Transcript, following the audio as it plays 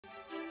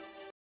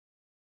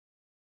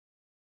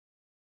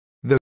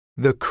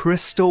The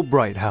Crystal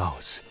Bright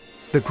House,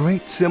 the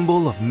great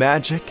symbol of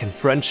magic and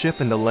friendship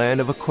in the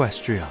land of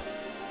Equestria.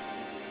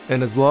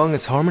 And as long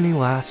as harmony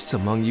lasts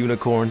among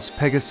unicorns,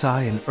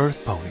 pegasi, and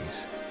earth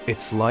ponies,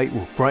 its light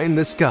will brighten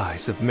the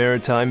skies of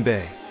Maritime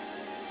Bay.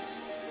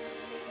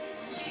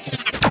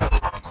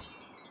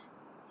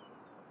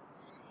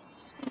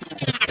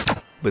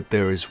 But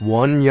there is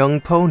one young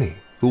pony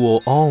who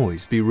will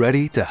always be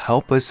ready to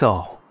help us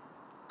all.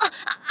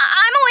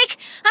 I'm awake!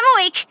 I'm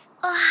awake!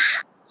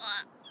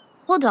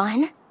 Hold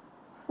on.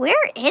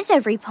 Where is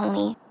every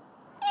pony?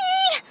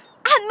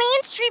 At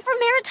Main Street for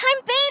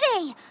Maritime Bay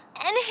Day!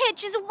 And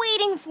Hitch is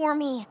waiting for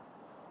me.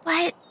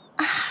 But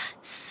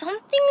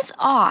something's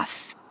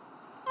off.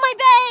 My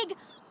bag!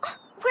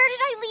 Where did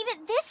I leave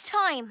it this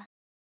time?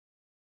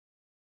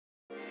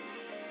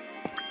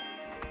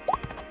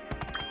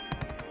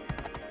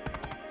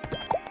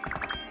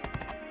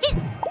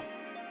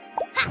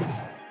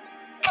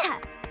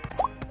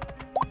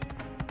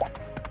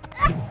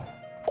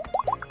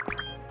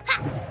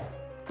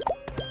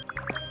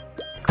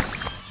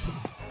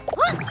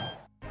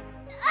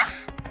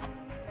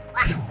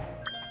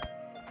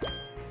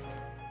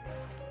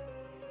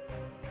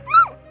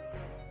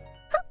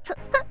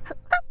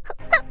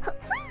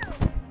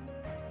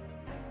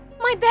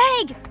 My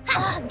bag!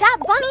 That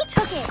bunny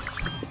took it!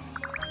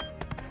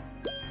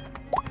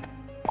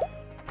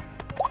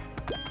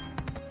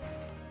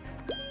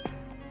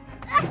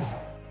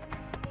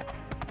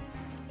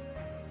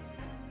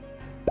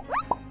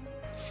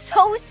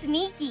 So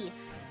sneaky!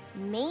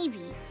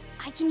 Maybe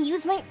I can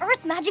use my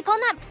earth magic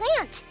on that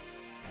plant!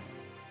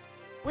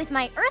 With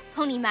my earth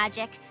pony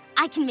magic,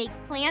 I can make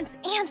plants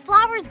and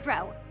flowers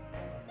grow!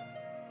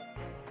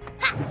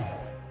 Ha!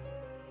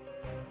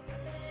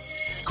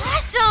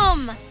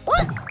 Awesome!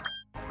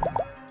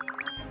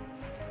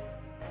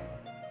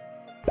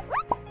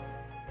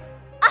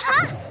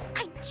 Aha!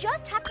 I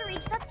just have to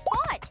reach that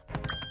spot!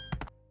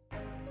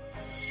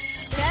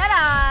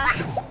 Ta-da!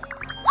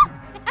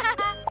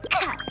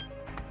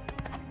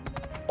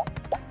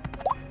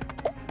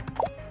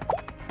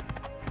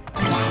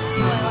 That's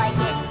more like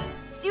it.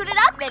 Suited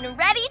up and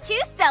ready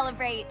to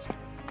celebrate!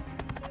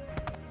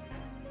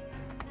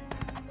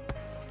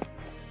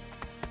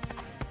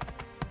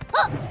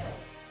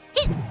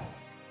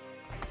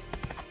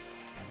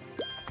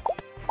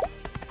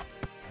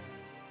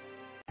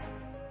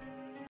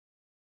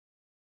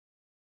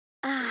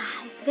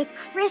 The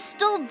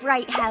Crystal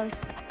Bright House.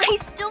 I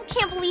still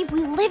can't believe we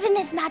live in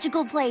this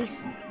magical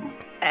place.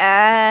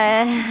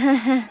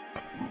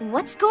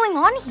 What's going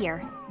on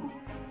here?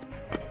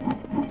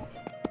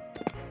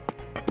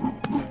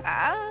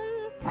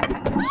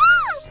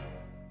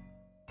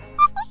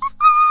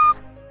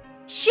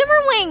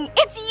 Shimmerwing,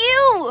 it's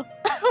you!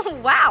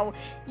 Wow,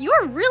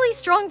 you're really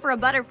strong for a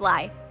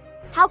butterfly.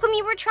 How come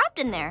you were trapped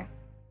in there?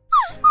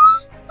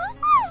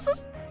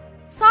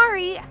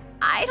 Sorry,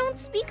 I don't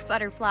speak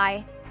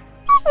butterfly.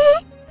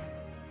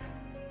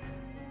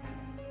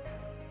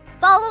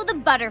 Follow the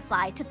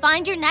butterfly to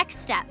find your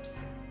next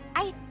steps.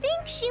 I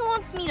think she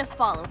wants me to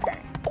follow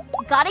her.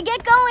 Gotta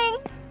get going!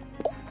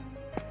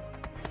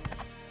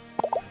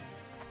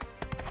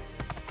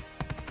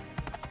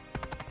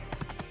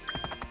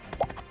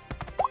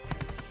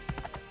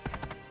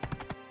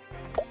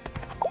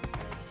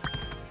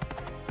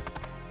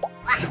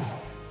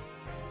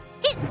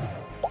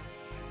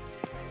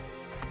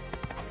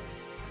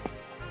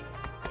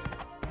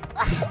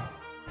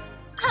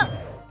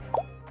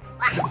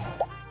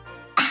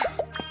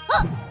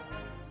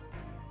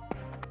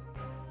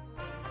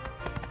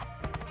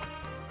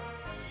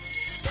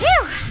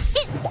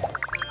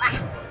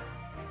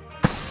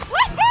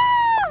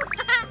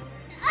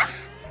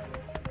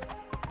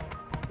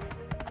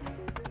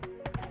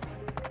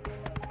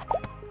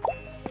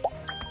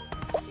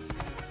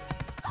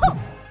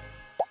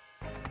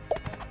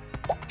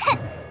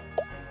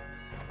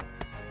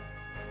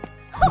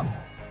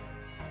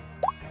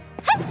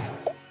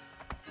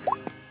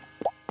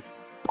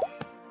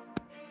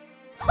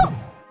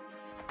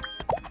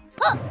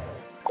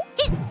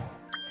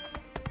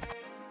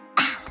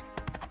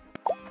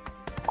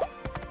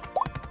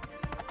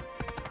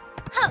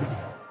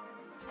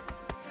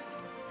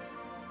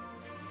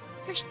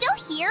 You're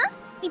still here?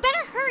 We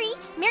better hurry.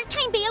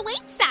 Maritime Bay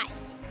awaits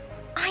us.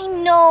 I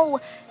know.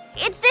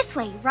 It's this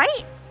way,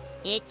 right?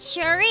 It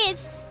sure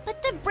is,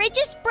 but the bridge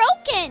is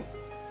broken.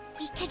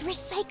 We could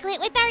recycle it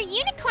with our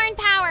unicorn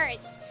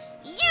powers.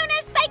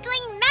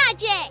 Unicycling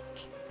magic!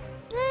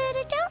 But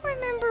I don't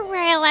remember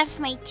where I left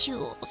my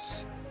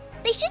tools.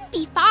 They shouldn't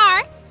be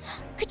far.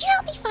 Could you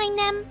help me find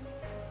them?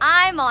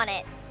 I'm on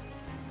it.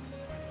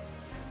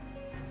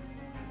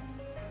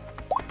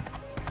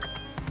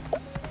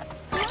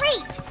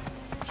 Great!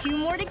 2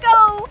 more to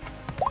go.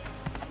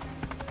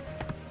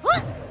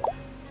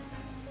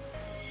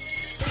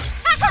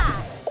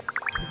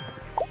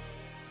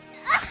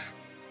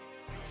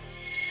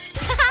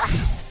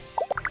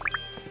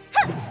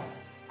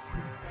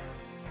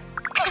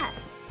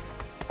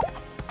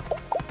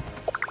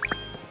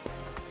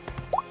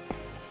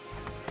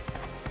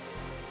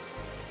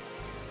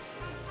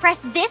 Press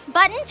this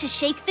button to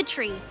shake the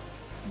tree.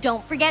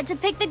 Don't forget to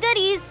pick the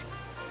goodies.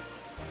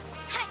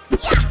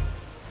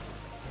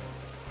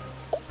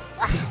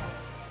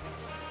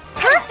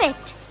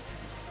 Perfect!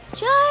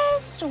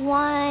 Just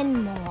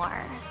one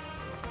more.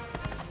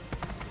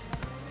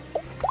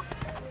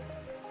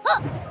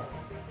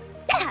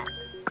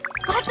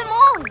 Got them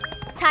all!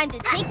 Time to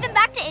take them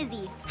back to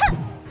Izzy.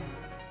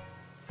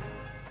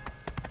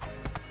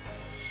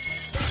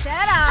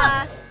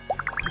 Ta-da!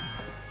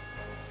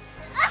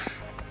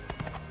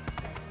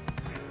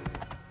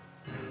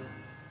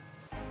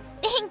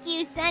 Thank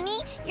you, Sunny.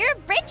 You're a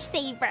bridge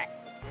saver.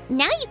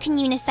 Now you can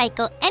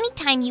unicycle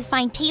anytime you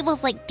find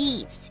tables like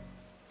these.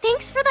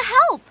 Thanks for the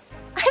help.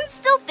 I'm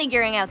still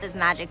figuring out this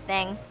magic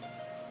thing.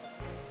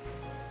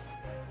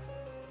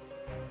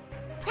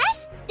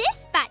 Press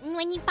this button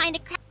when you find a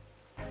crack.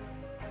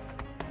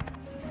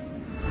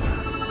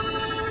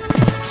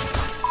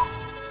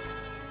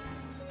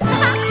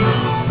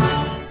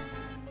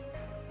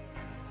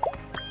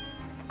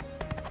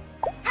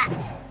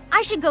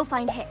 I should go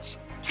find Hitch.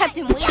 Kept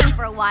him waiting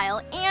for a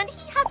while, and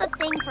he has a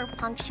thing for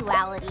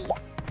punctuality.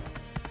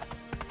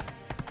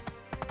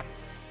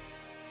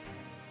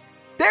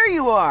 There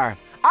you are!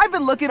 I've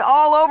been looking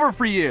all over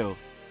for you.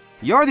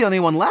 You're the only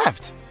one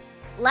left.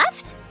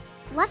 Left?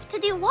 Left to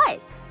do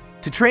what?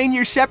 To train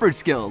your shepherd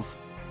skills.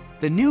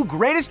 The new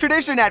greatest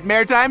tradition at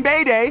Maritime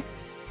Bay Day,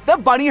 the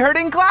Bunny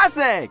Herding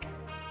Classic.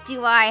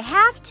 Do I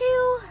have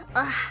to?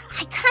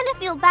 I kind of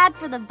feel bad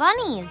for the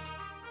bunnies.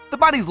 The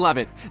bunnies love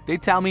it. They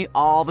tell me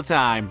all the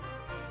time.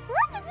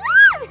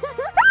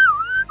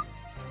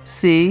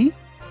 See?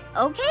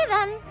 Okay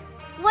then.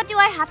 What do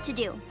I have to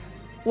do?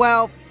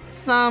 Well,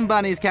 some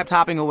bunnies kept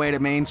hopping away to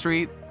Main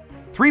Street.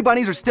 3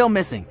 bunnies are still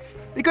missing.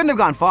 They couldn't have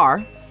gone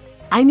far.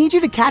 I need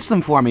you to catch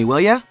them for me, will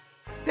ya?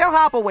 They'll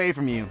hop away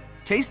from you.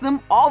 Chase them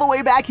all the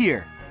way back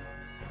here.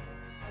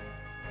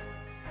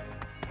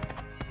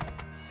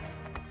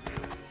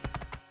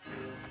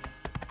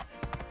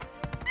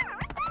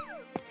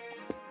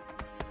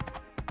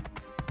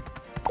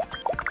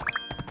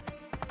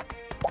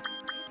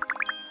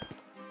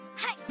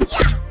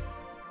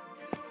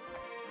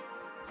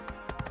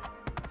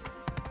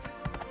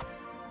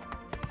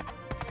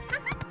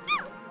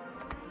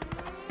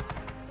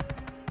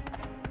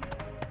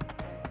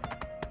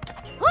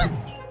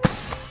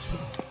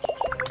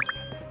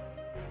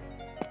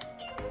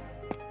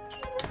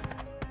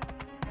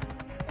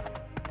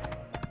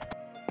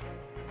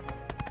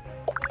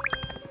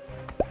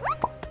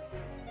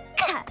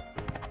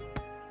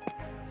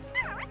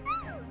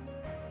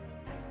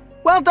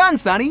 Well done,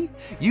 Sonny.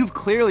 You've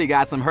clearly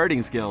got some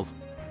herding skills.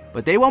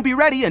 But they won't be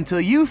ready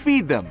until you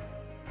feed them.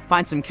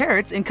 Find some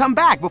carrots and come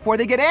back before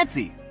they get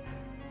antsy.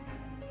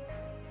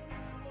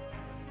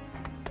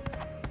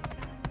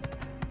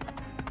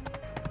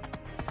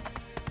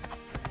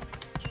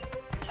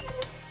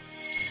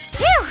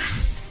 Phew!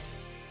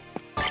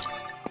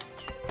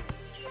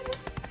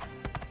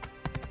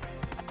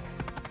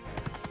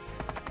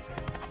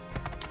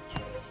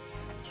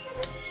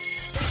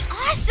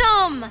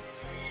 Awesome!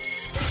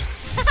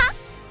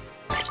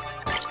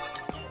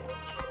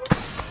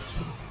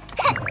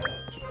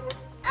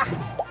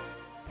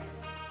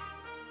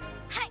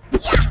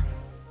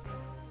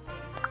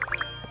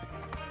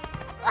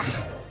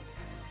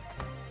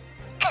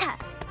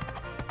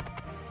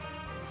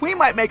 We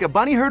might make a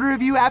bunny herder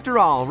of you after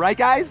all, right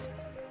guys?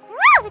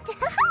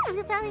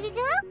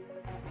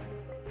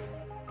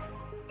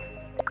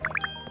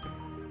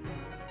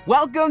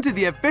 Welcome to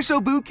the official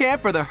boot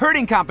camp for the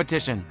herding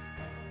competition.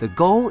 The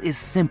goal is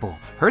simple.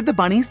 Herd the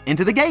bunnies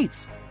into the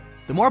gates.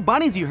 The more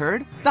bunnies you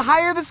herd, the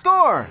higher the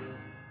score.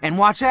 And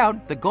watch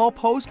out, the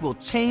goalpost will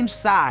change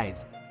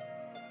sides.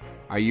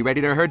 Are you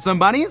ready to herd some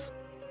bunnies?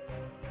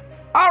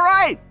 All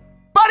right,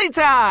 bunny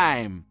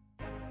time!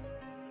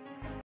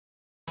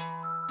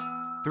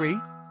 3,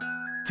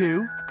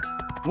 2,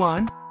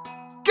 1,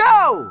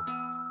 go!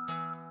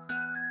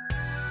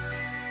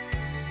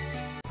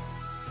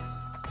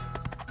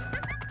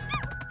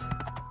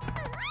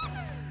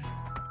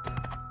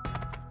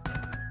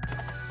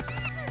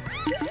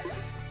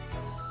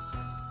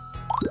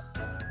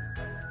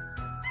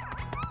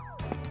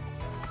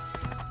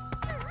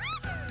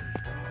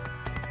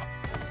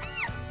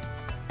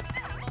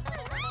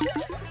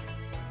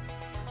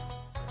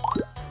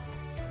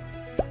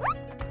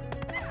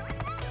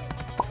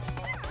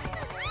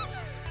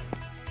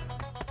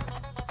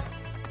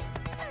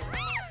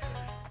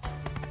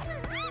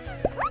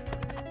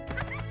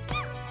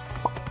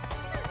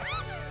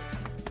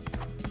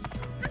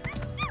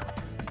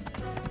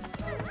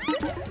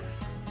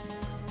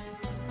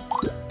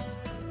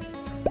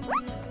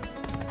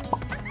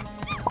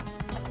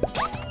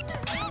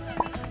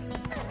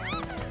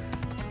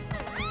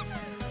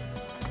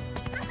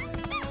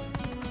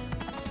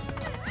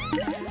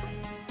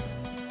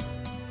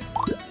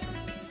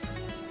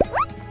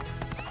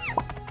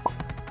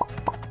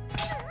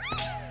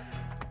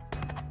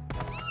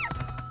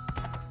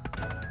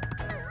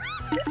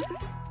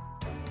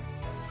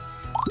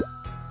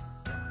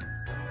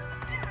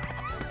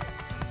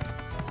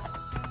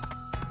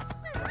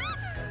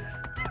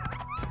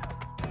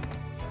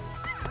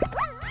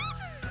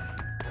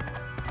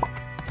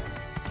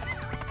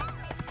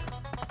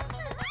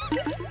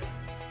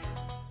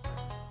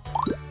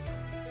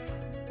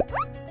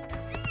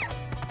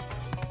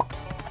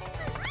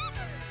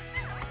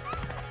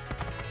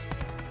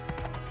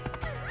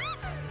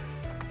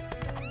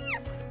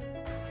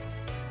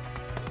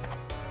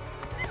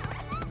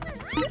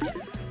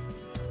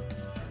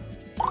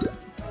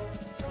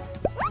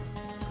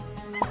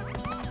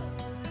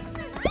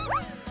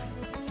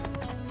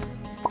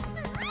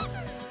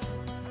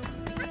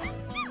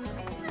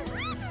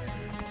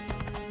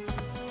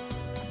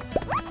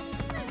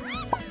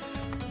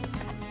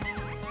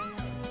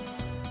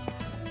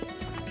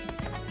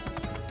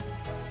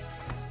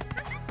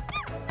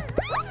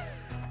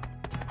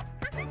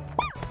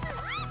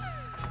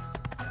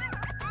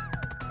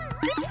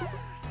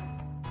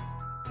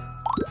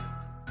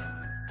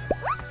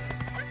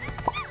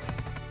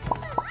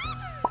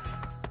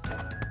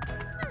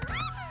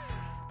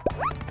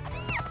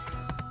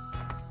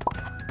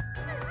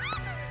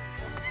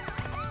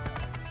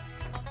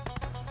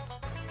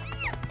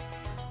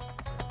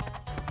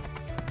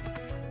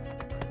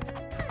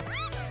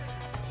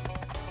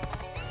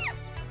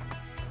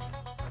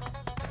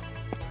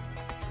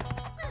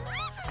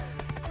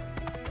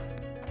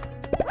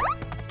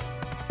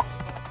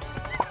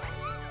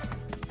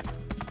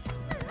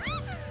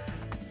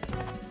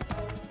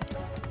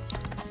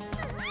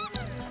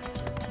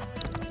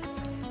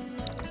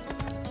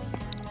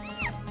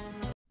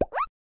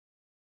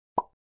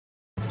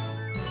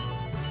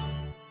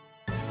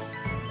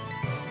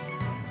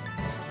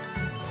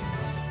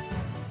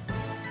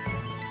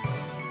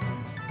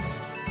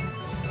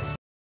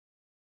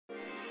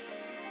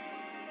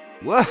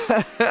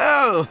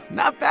 Whoa!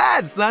 Not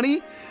bad,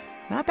 Sonny.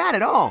 Not bad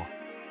at all.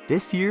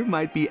 This year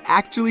might be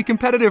actually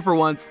competitive for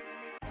once.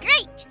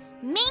 Great!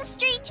 Main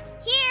Street,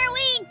 here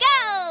we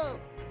go!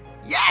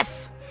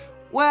 Yes!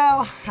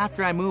 Well,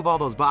 after I move all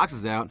those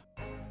boxes out.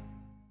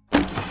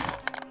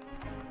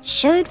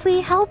 Should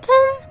we help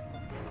him?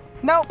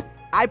 Nope.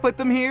 I put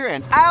them here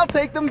and I'll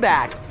take them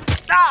back.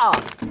 Ah!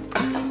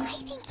 I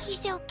think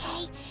he's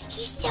okay.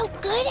 He's so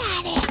good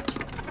at it.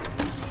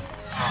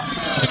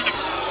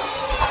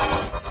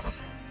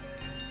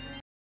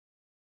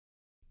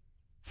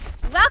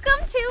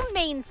 Welcome to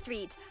Main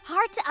Street,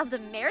 heart of the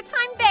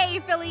Maritime Bay,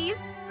 Phillies.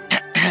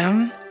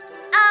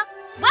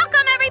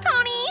 Welcome, every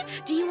pony.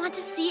 Do you want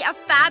to see a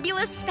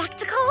fabulous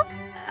spectacle?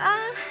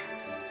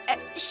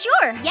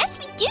 Sure. Yes,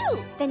 we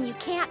do. Then you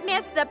can't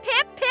miss the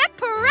Pip Pip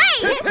Parade.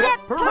 Hip,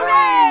 hip,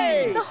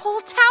 hooray! The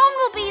whole town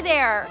will be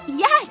there.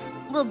 Yes,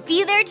 we'll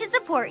be there to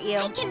support you.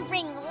 I can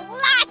bring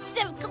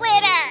lots of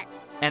glitter.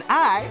 And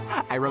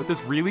I wrote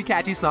this really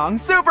catchy song,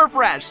 Super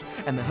Fresh.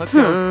 And the hook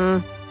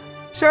goes,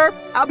 sure,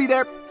 I'll be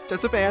there.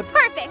 Just a fan.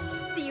 Perfect.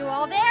 See you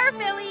all there,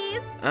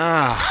 Phillies.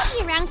 I'll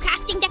be around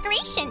crafting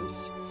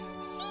decorations.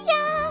 See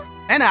ya.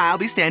 And I'll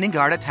be standing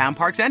guard at Town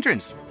Park's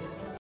entrance.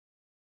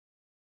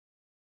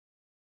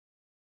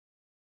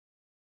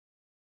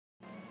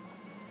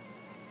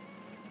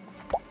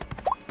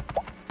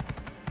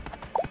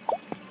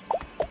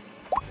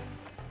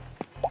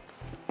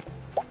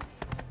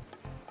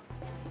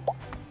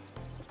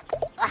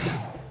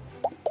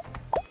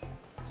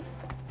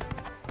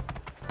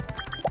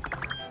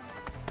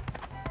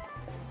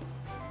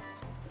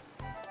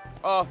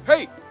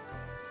 Hey!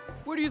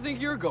 Where do you think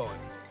you're going?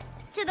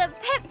 To the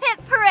Pip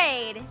Pip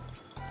Parade.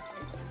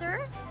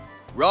 Sir?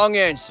 Wrong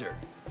answer.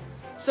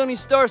 Sunny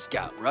Star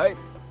Scout, right?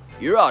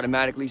 You're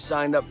automatically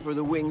signed up for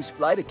the Wings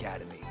Flight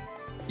Academy.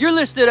 You're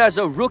listed as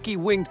a rookie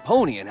winged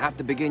pony and have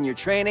to begin your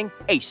training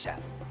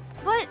ASAP.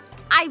 But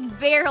I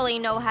barely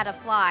know how to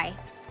fly.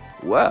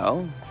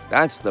 Well,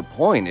 that's the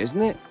point,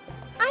 isn't it?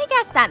 I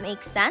guess that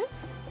makes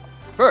sense.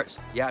 First,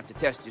 you have to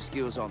test your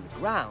skills on the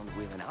ground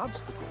with an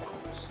obstacle course.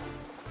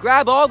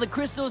 Grab all the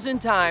crystals in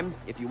time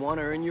if you want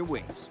to earn your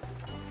wings.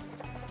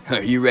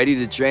 Are you ready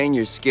to train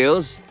your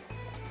skills?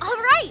 All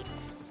right.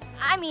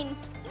 I mean,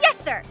 yes,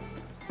 sir.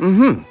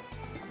 Mm-hmm.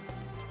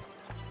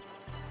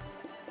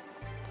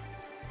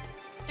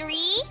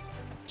 3,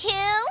 2,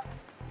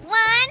 1,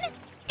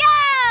 go!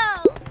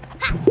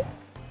 Ha!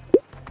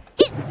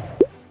 Hit!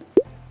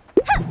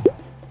 Ha!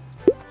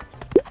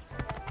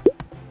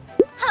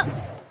 Ho!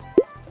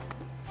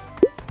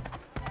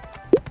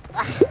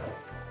 Ah!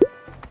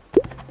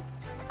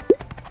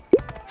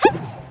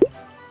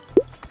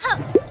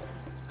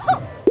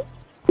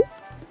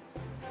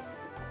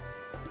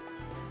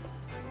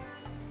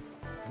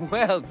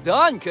 Well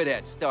done,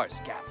 Cadet Star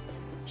Scout.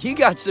 You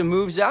got some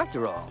moves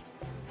after all.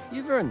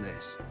 You've earned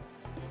this.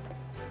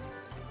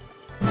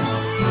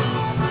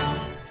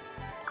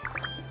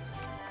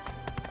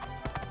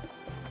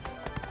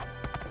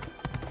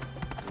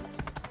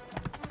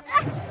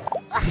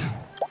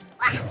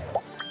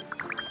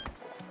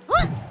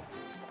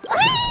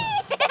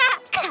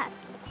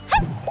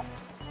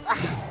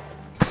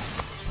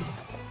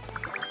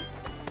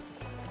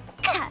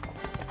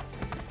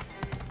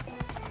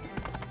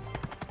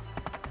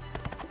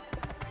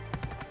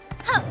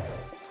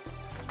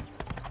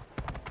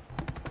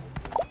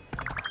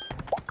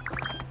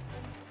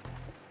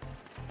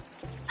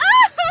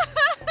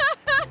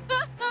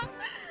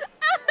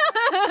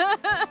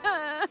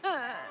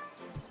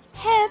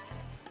 Pip,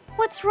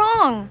 what's wrong?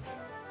 wrong?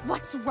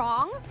 What's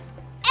wrong?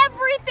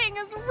 Everything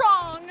is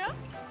wrong!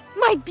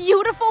 My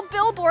beautiful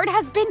billboard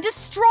has been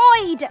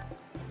destroyed!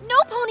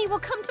 No pony will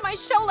come to my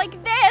show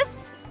like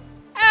this!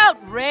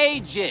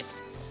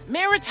 Outrageous!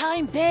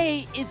 Maritime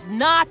Bay is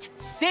not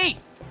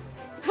safe!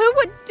 Who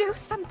would do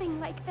something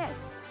like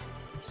this?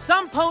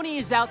 Some pony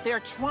is out there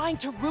trying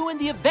to ruin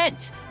the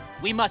event.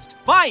 We must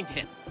find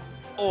him.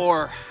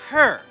 Or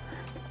her.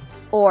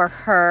 Or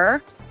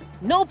her?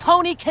 No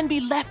pony can be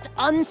left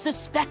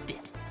unsuspected.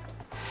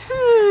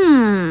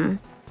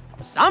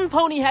 Some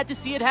pony had to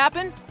see it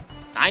happen.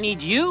 I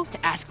need you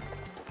to ask.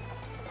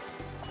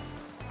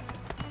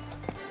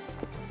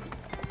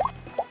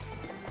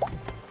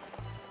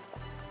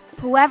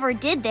 Whoever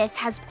did this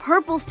has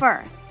purple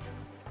fur.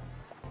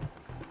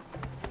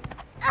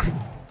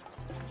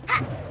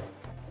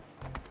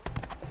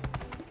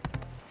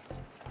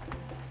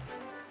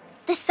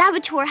 The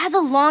saboteur has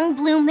a long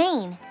blue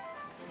mane.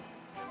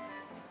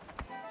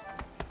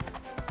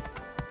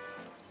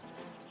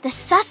 The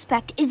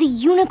suspect is a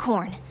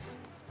unicorn.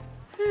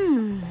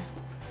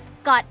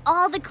 Got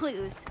all the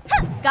clues.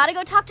 Gotta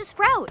go talk to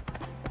Sprout.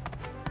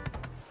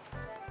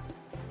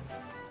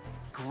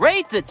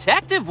 Great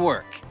detective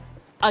work.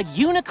 A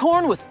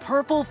unicorn with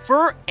purple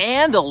fur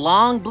and a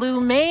long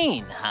blue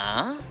mane,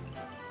 huh?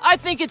 I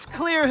think it's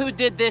clear who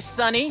did this,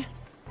 Sonny.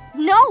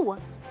 No!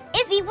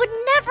 Izzy would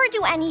never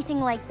do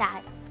anything like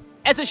that.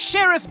 As a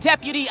sheriff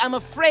deputy, I'm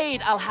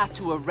afraid I'll have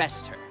to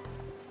arrest her.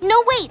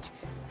 No, wait!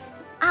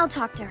 I'll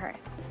talk to her.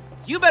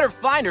 You better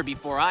find her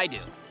before I do.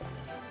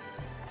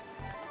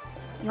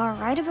 You're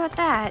right about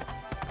that.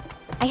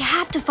 I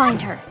have to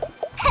find her.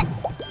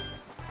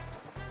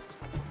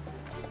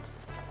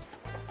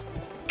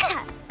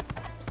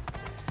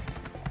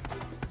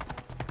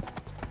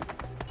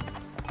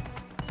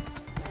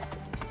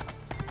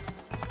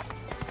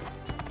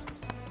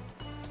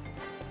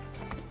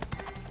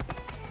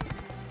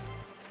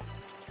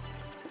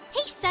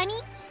 Hey, Sonny,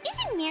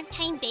 isn't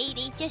Maritime Bay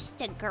Day just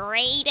the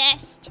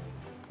greatest?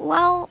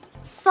 Well,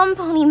 some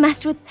pony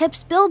messed with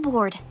Pip's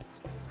billboard.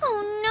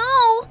 Oh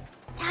no!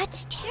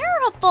 That's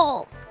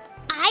terrible!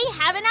 I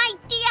have an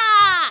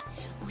idea!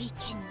 We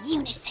can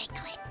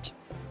unicycle it.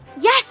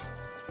 Yes!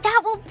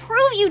 That will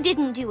prove you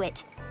didn't do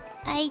it.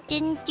 I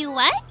didn't do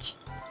what?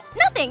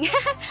 Nothing.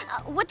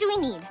 What do we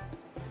need?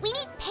 We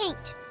need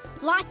paint.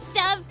 Lots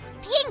of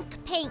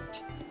pink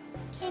paint.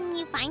 Can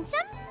you find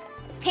some?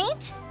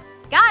 Paint?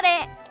 Got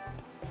it.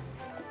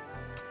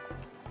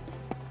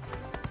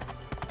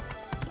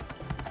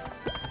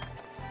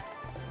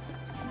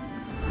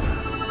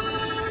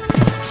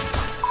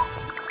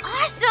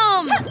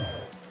 Awesome!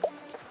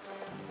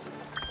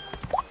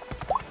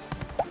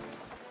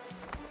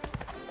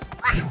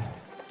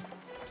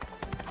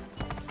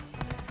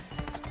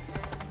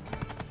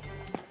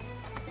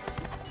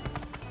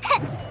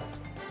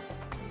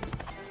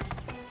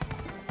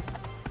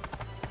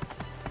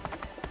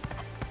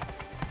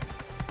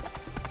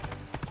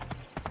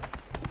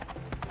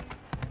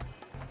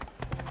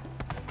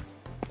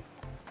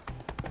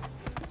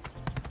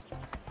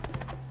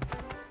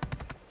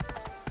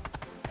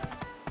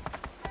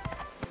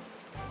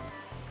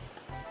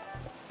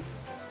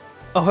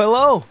 Oh,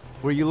 hello!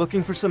 Were you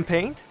looking for some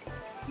paint?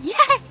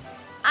 Yes!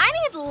 I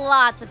need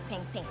lots of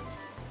pink paint.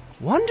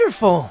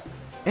 Wonderful!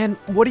 And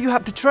what do you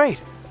have to trade?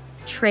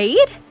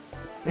 Trade?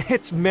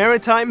 It's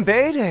Maritime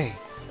Bay Day.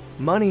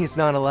 Money is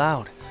not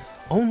allowed,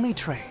 only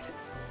trade.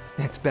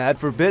 It's bad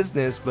for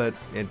business, but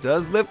it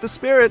does lift the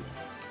spirit.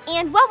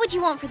 And what would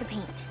you want for the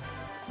paint?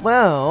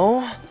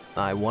 Well,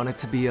 I wanted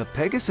to be a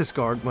Pegasus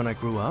guard when I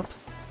grew up.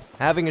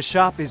 Having a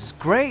shop is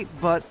great,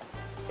 but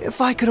if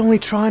I could only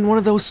try on one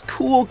of those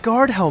cool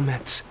guard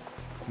helmets.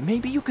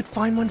 Maybe you could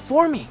find one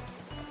for me.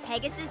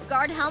 Pegasus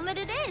guard helmet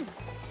it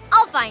is.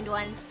 I'll find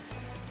one.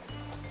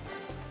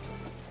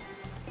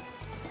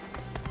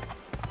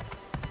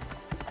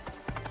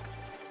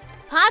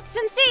 Pots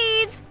and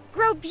seeds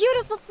grow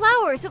beautiful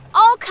flowers of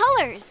all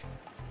colors.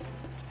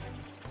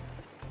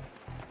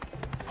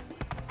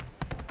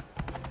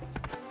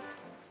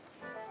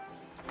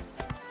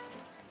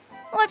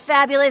 What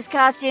fabulous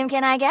costume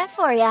can I get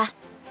for ya?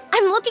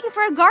 I'm looking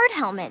for a guard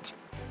helmet.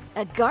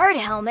 A guard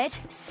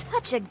helmet?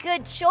 Such a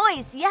good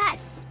choice,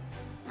 yes.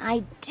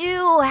 I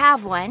do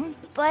have one,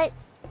 but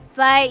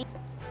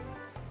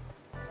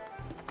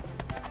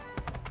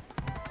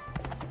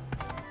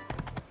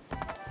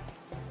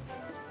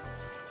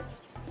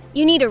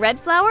You need a red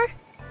flower?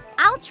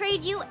 I'll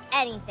trade you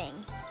anything.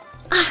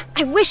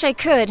 I wish I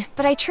could,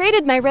 but I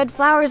traded my red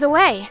flowers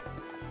away.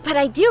 But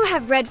I do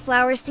have red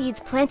flower seeds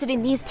planted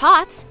in these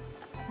pots.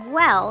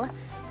 Well,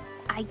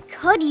 I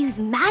could use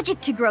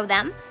magic to grow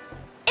them,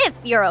 if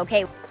you're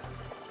okay.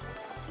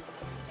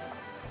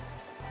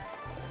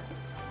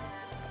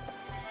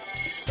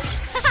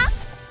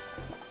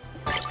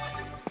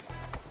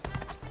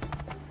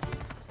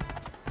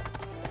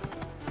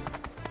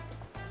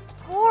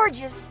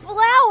 gorgeous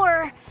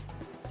flower.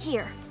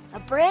 Here, a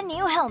brand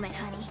new helmet,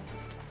 honey.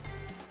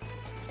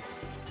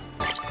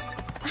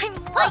 I'm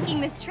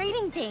liking this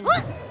trading thing.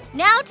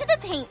 Now to the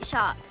paint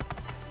shop.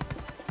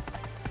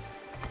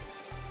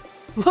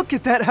 Look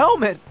at that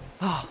helmet!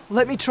 Oh,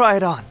 let me try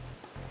it on.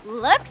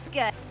 Looks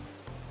good.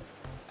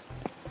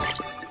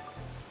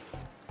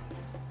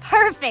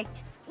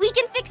 Perfect! We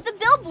can fix the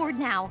billboard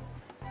now.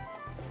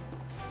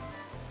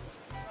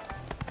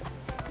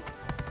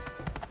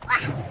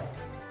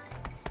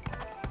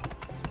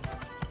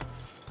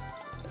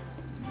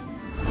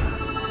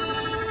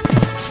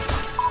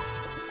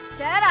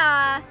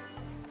 Ta-da!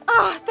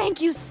 Oh,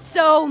 thank you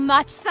so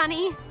much,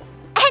 Sunny.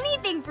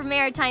 Anything for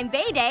Maritime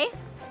Bay Day.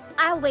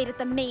 I'll wait at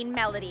the main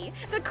melody.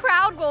 The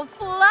crowd will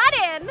flood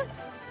in.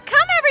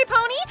 Come, every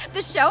pony!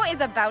 The show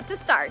is about to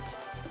start.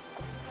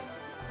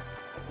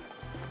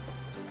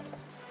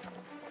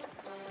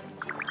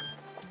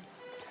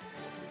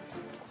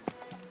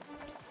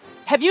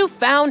 Have you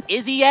found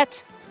Izzy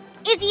yet?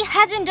 Izzy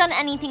hasn't done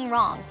anything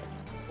wrong.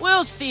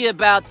 We'll see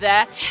about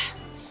that.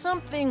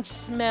 Something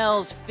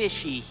smells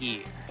fishy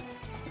here.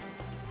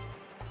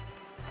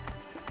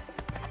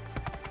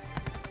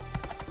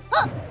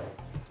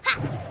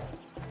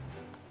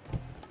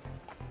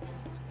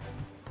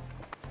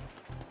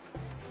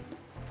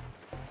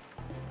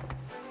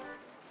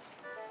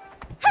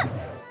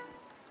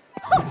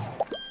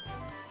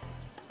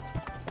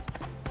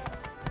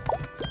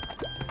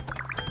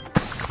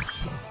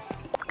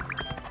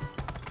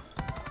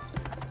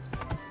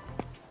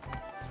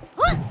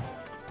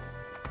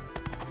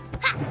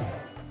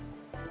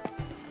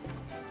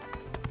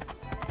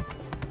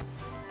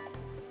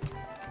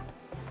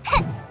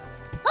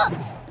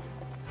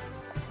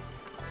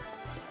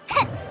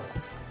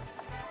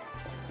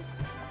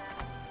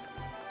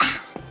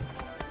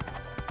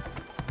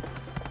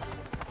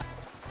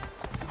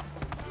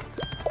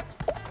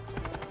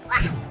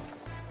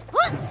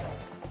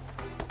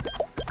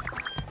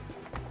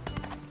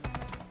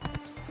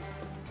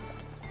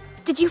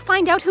 Did you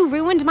find out who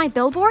ruined my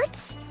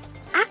billboards?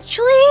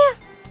 Actually,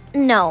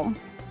 no.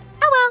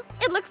 Oh well,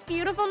 it looks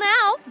beautiful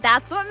now.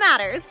 That's what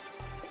matters.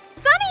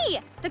 Sunny!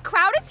 The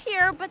crowd is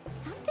here, but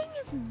something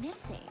is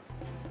missing.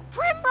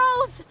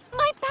 Primrose!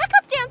 My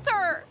backup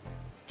dancer!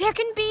 There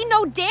can be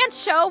no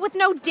dance show with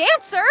no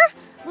dancer!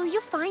 Will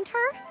you find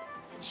her?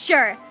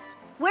 Sure.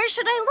 Where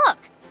should I look?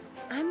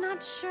 I'm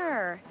not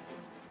sure.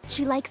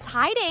 She likes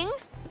hiding.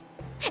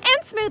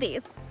 And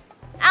smoothies.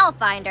 I'll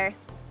find her.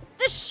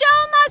 The show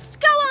must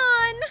go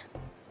on!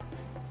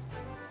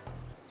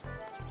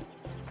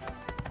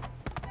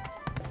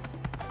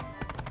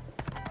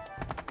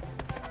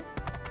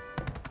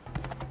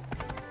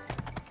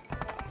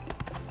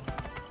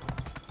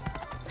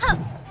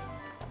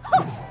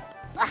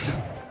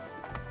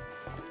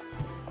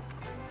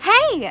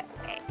 Hey,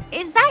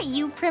 is that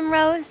you,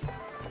 Primrose?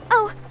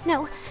 Oh,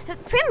 no.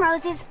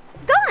 Primrose is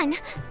gone.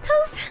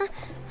 Poof.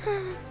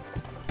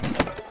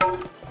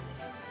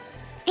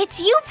 It's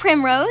you,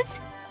 Primrose.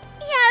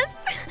 Yes,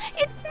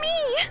 it's me.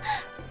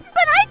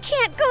 But I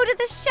can't go to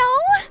the show.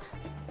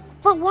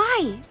 But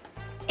why?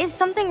 Is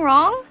something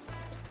wrong?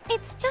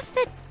 It's just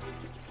that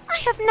I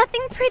have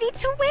nothing pretty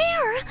to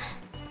wear.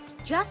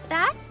 Just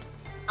that?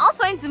 I'll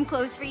find some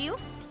clothes for you.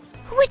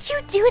 Would you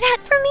do that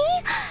for me?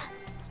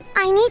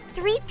 I need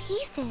 3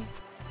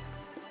 pieces.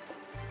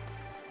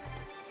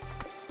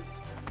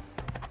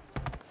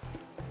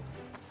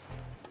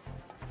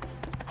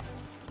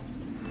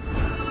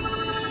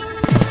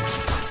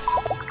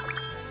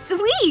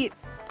 Sweet!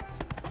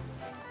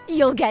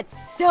 You'll get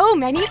so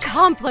many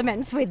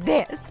compliments with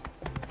this.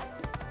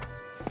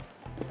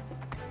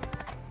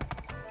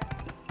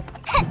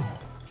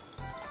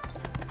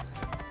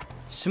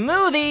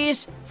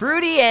 Smoothies!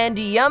 Fruity and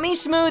yummy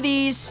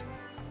smoothies!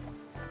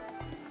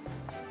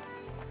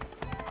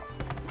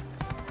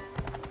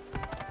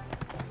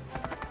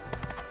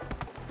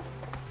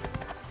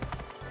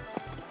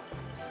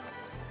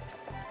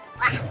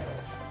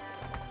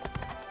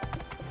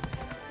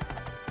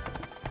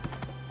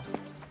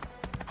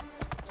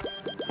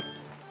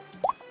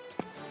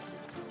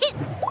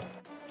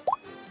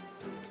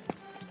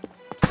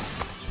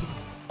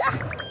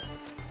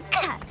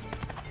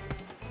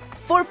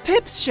 For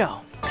Pip's show,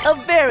 a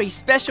very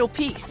special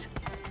piece.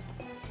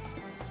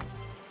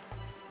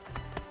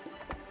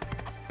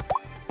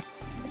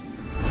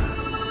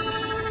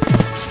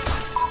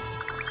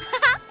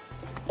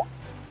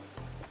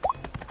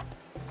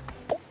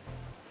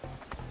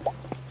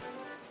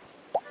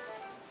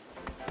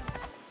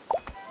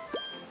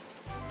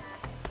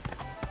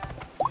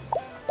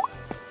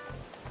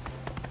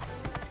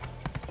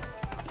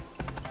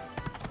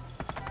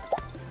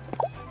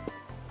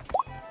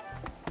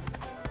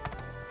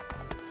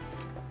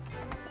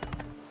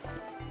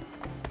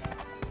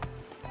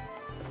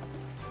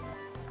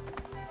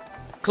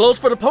 Clothes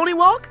for the pony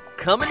walk?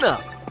 Coming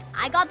up.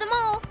 I got them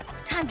all.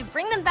 Time to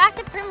bring them back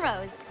to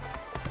Primrose.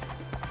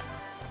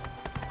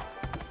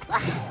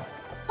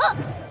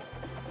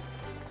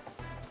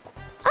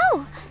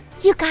 Oh,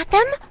 you got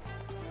them?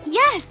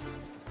 Yes!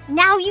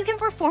 Now you can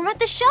perform at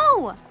the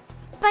show.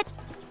 But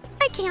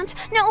I can't.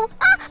 No,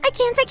 I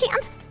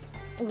can't.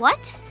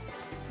 What?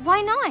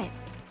 Why not?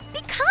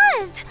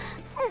 Because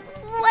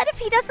what if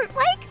he doesn't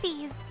like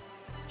these?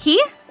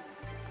 He?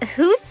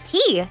 Who's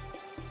he?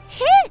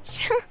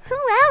 Hitch! Who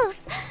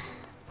else?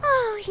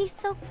 Oh, he's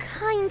so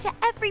kind to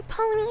every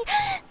pony,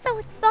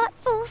 so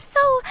thoughtful,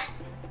 so...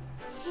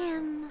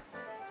 him.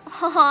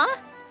 Aw,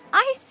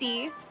 I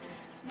see.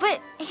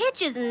 But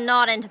Hitch is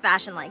not into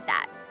fashion like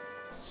that.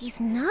 He's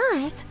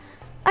not?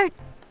 Are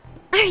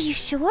you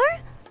sure?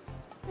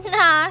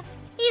 Nah,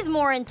 he's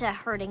more into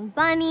herding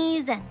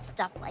bunnies and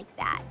stuff like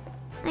that.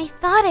 I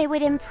thought I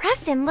would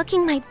impress him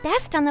looking my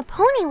best on the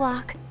pony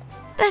walk,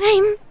 but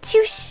I'm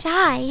too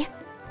shy.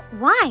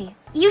 Why?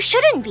 You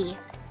shouldn't be.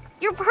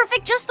 You're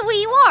perfect just the way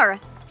you are.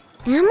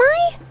 Am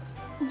I?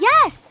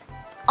 Yes.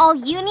 All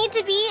you need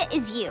to be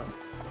is you.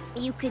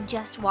 You could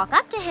just walk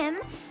up to him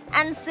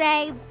and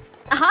say,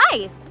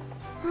 hi.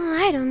 Oh,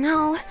 I don't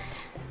know.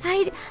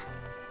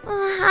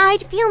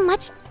 I'd feel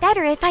much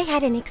better if I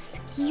had an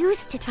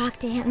excuse to talk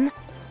to him.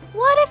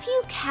 What if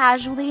you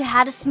casually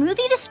had a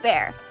smoothie to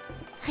spare?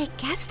 I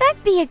guess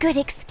that'd be a good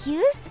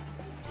excuse.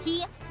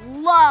 He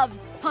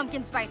loves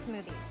pumpkin spice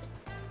smoothies.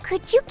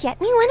 Could you get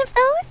me one of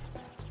those?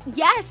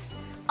 Yes,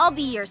 I'll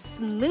be your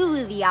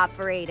smoothie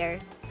operator.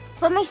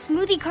 But my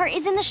smoothie cart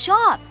is in the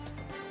shop.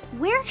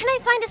 Where can I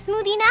find a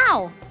smoothie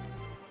now?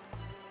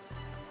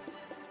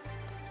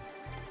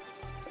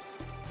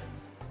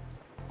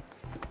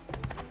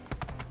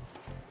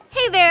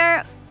 Hey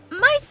there,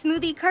 my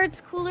smoothie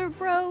cart's cooler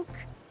broke.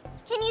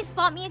 Can you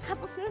spot me a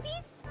couple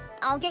smoothies?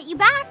 I'll get you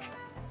back.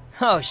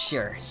 Oh,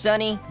 sure.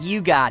 Sonny, you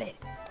got it.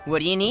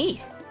 What do you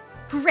need?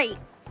 Great.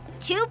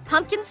 2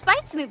 pumpkin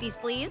spice smoothies,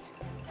 please.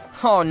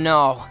 Oh,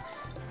 no.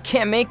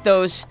 Can't make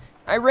those.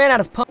 I ran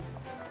out of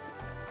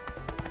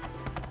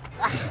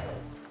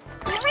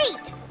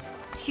Great.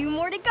 2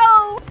 more to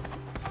go.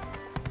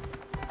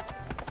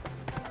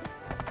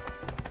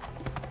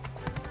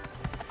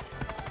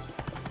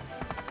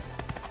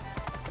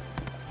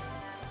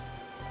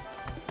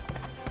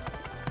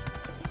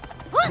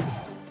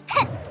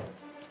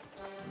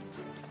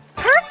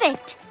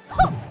 Perfect.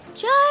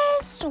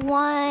 Just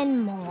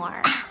one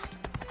more.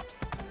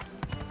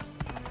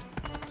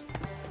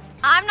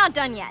 I'm not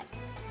done yet.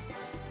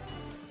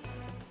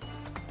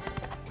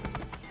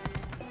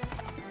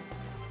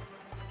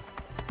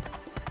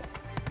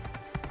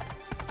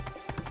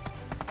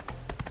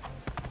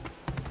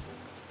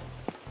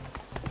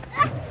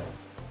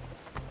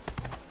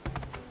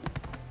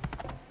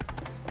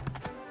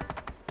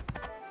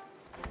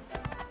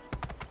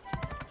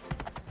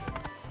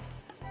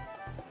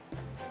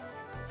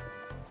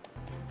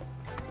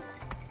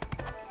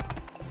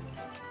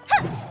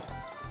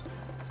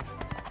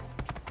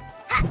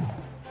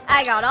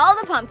 I got all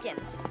the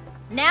pumpkins.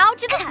 Now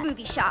to the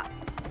smoothie shop.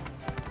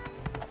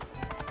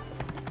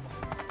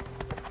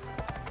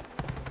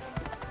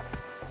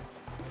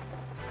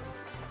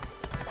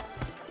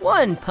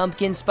 One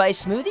pumpkin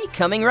spice smoothie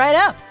coming right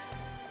up.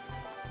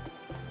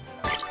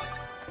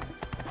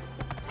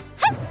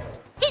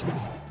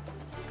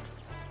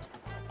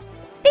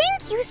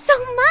 Thank you so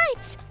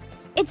much.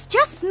 It's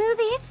just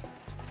smoothies.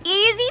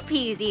 Easy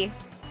peasy.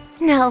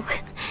 No.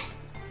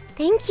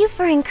 Thank you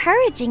for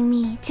encouraging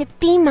me to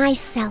be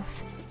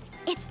myself.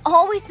 It's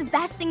always the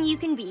best thing you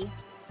can be.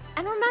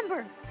 And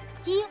remember,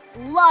 he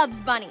loves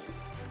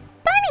bunnies.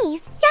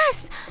 Bunnies,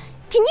 yes!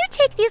 Can you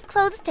take these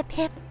clothes to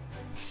Pip?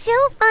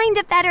 She'll find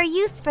a better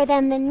use for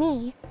them than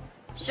me.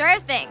 Sure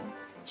thing.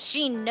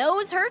 She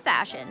knows her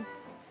fashion.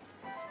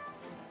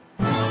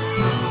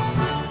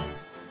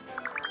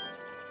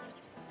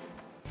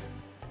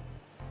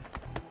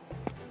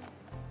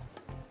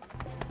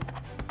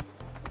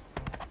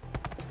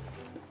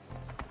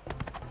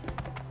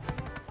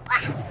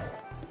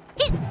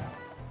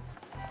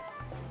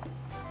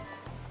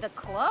 The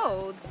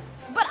clothes?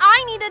 But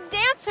I need a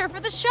dancer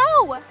for the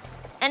show!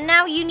 And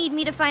now you need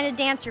me to find a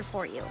dancer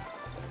for you,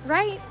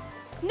 right?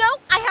 No,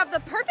 I have the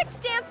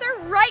perfect dancer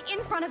right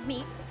in front of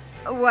me.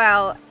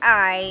 Well,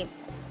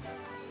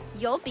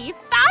 You'll be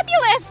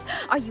fabulous!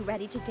 Are you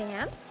ready to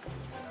dance?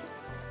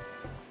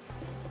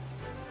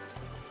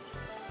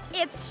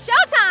 It's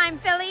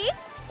showtime, Philly!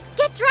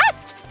 Get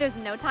dressed! There's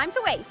no time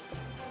to waste.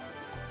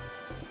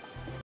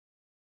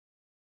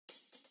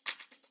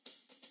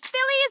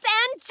 Fillies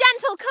and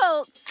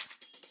gentlecolts!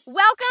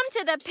 Welcome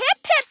to the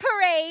Pip Pip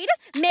Parade,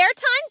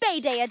 Maritime Bay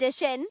Day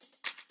edition.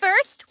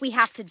 First, we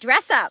have to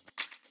dress up.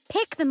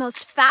 Pick the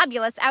most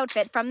fabulous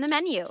outfit from the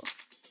menu.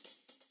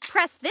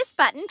 Press this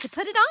button to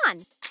put it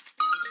on.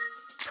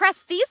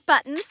 Press these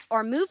buttons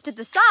or move to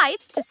the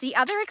sides to see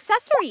other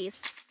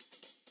accessories.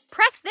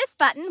 Press this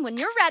button when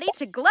you're ready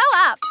to glow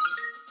up.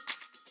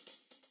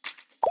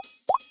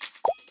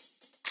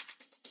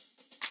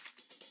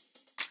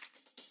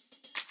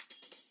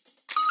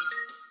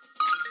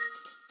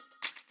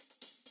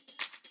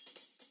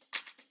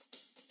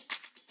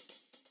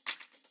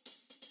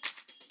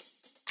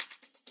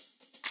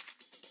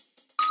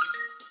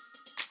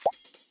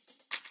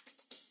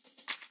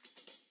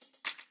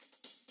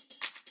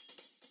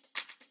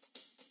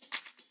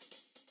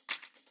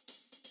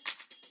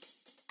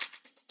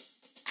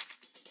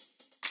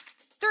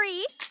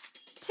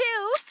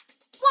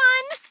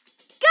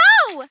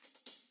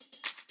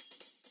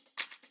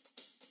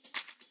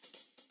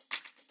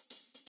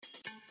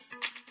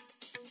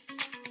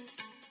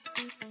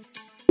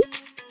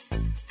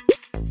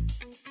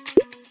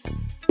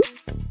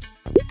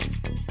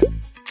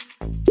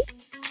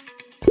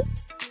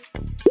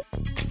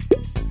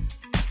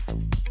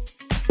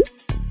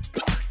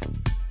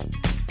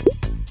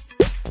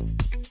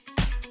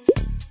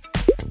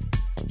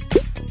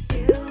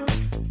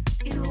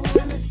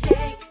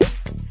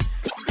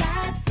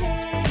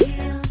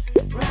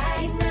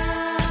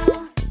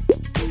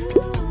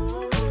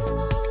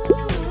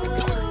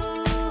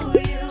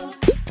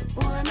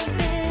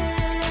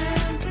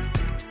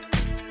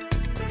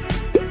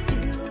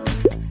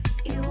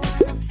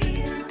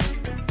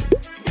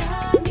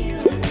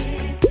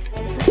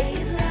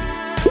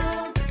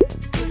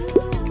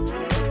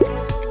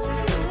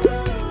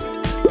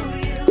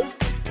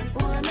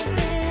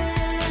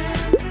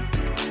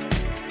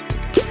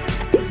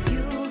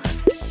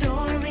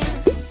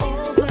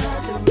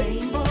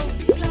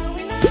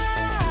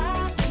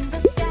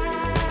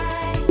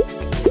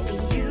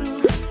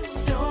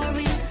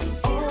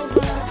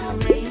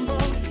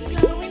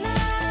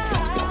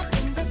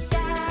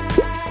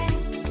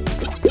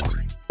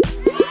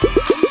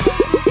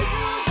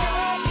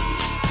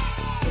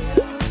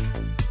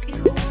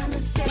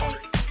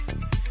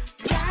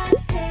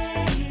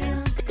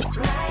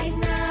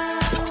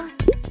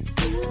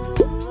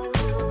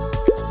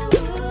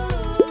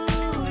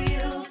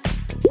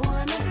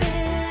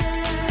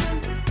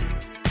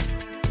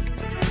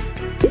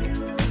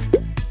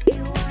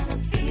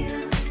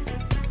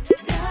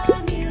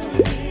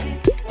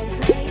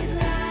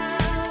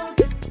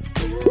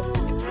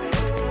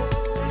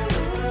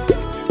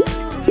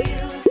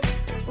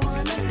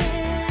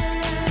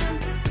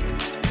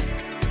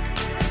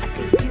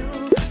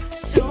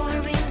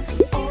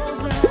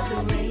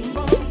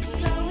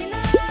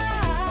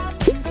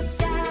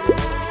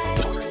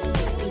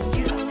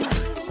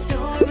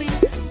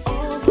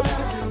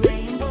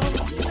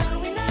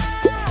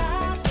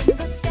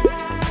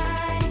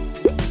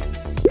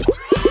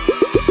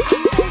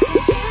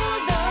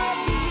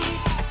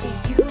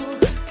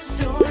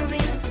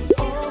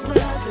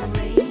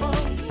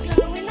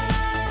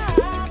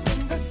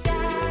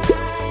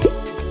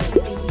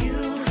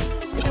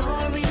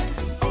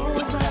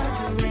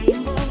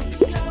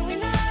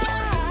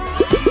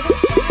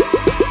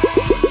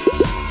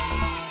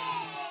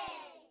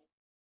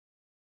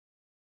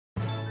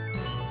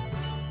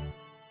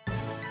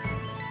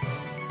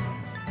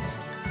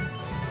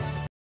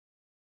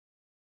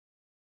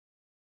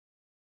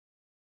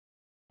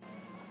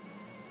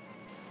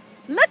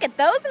 Look at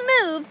those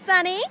moves,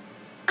 Sunny.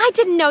 I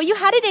didn't know you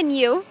had it in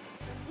you.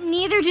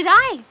 Neither did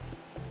I.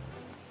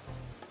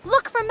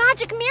 Look for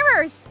magic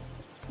mirrors.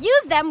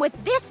 Use them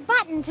with this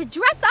button to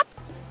dress up.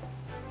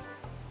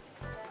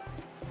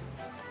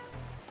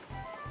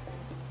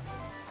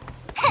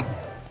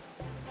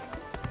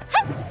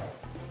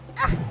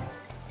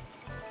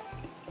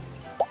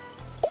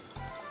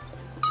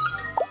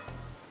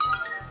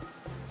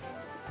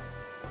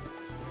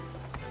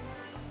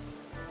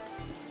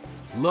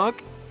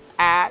 Look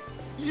at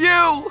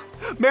you!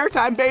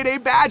 Maritime Bay Day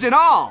badge and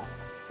all!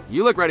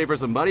 You look ready for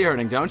some buddy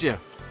herding, don't you?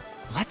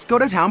 Let's go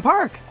to Town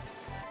Park.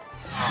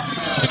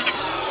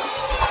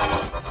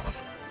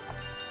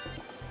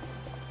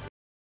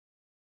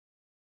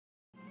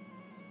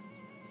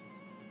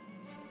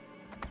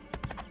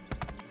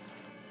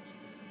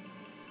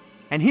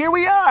 And here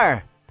we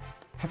are!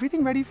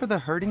 Everything ready for the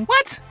herding?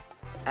 What?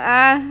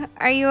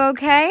 Are you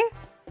okay?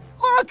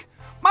 Look!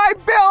 My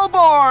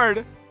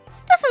billboard!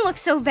 Doesn't look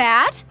so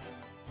bad.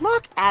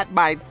 Look at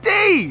my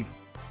teeth!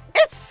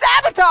 It's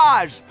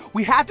sabotage!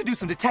 We have to do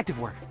some detective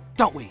work,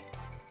 don't we?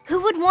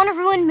 Who would want to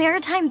ruin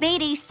Maritime Bay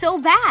Day so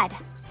bad?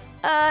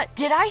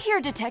 Did I hear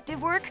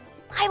detective work?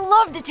 I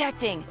love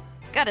detecting.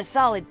 Got a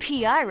solid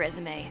PI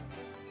resume.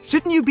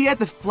 Shouldn't you be at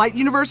the flight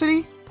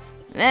university?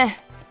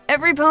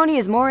 Every pony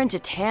is more into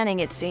tanning,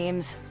 it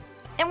seems.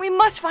 And we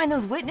must find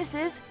those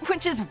witnesses,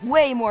 which is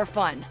way more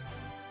fun.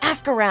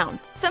 Ask around.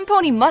 Some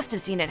pony must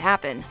have seen it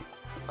happen.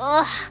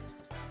 Ugh.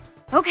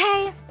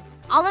 Okay,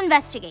 I'll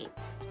investigate.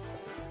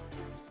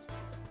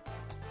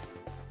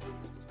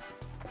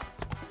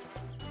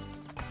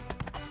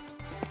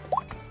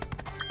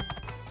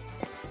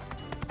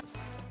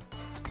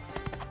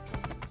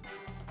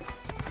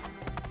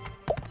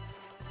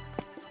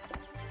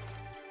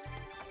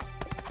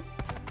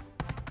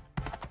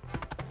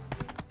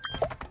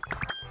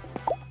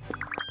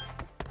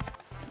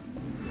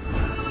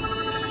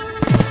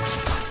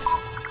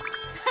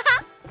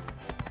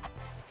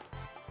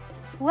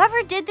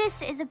 Whoever did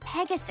this is a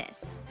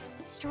Pegasus.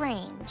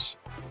 Strange.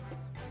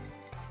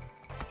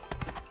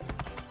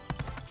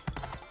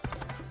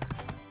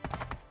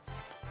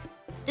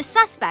 The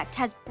suspect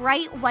has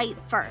bright white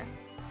fur.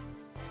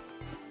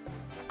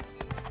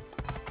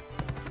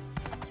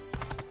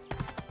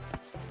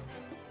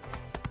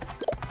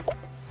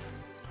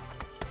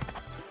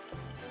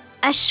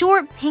 A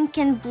short pink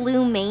and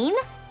blue mane?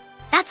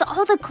 That's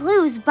all the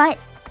clues, but...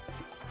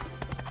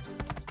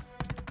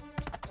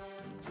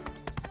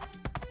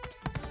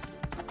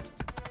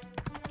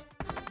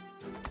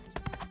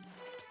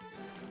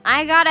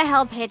 I gotta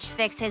help Hitch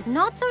fix his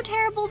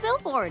not-so-terrible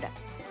billboard.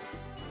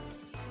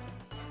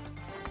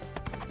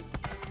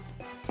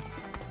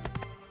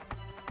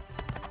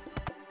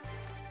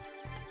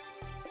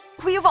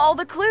 We have all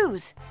the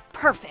clues.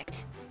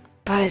 Perfect.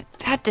 But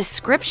that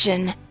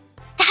description...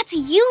 That's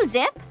you,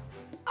 Zip!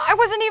 I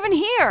wasn't even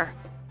here!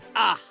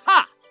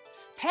 Aha!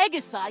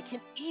 Pegasi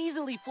can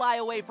easily fly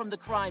away from the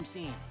crime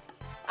scene.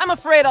 I'm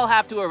afraid I'll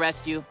have to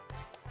arrest you.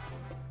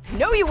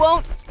 No, you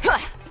won't!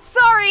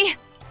 Sorry!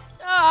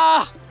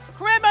 Ah!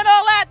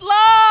 Criminal at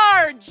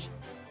large!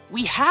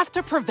 We have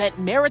to prevent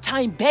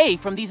Maritime Bay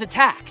from these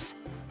attacks.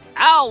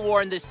 I'll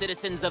warn the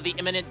citizens of the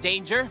imminent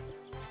danger.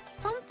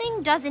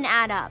 Something doesn't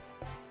add up.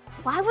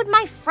 Why would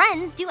my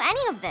friends do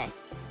any of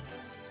this?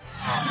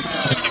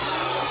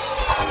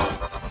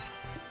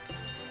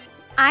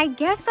 I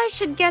guess I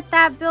should get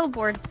that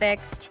billboard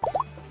fixed.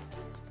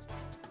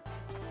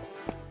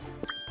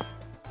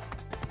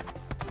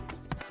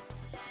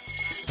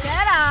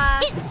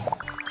 Ta-da!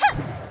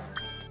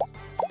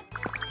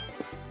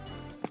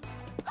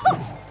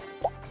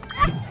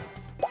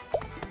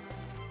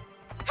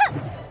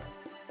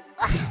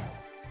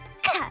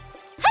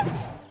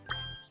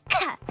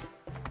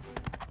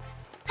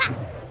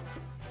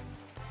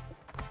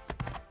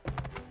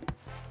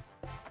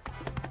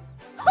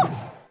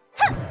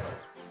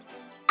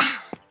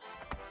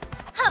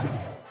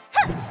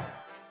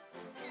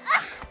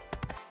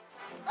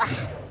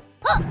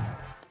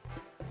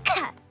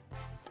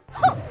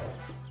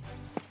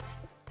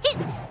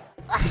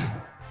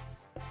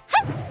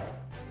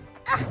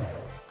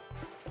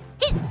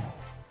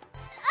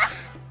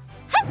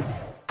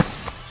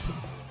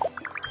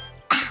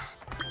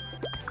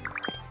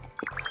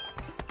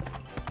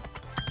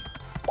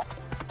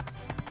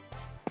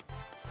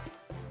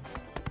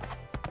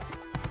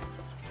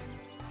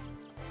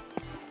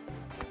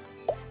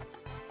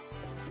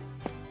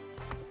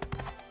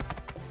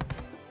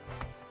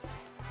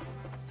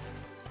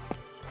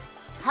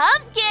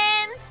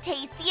 Pumpkins!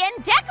 Tasty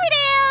and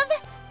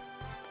decorative!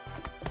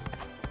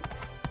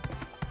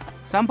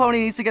 Some pony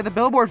needs to get the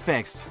billboard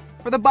fixed,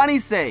 for the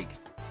bunny's sake.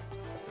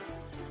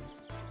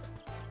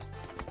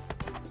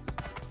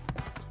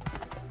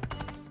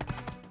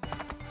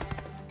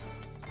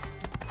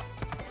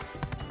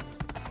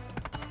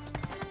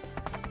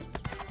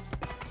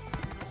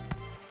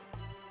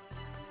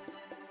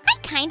 I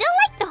kinda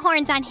like the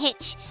horns on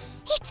Hitch.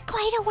 It's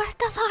quite a work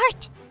of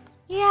art.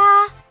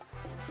 Yeah,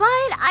 but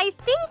I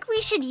think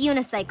we should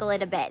unicycle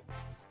it a bit.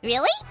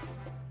 Really?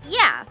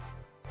 Yeah.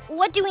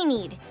 What do we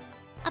need?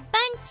 A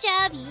bunch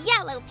of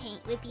yellow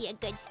paint would be a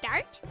good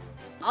start.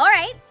 All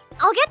right,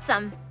 I'll get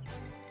some.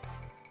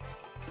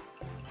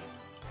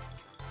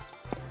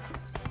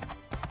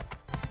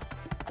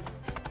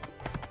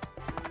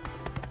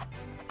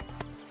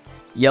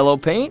 Yellow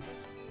paint?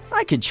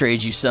 I could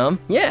trade you some,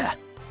 yeah.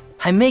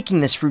 I'm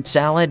making this fruit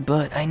salad,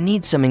 but I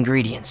need some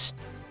ingredients.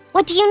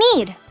 What do you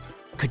need?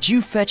 Could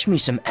you fetch me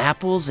some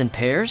apples and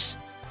pears?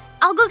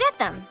 I'll go get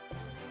them.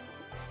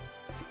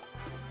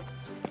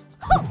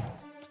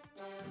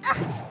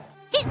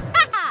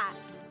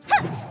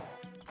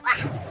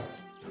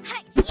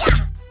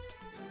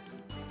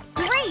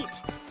 Great!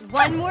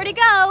 One more to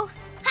go.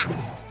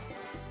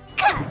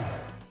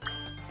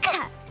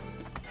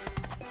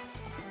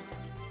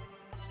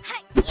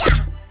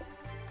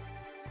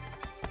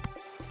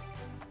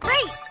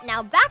 Great!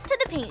 Now back to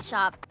the paint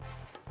shop.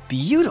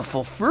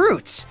 Beautiful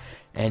fruits!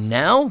 And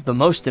now, the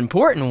most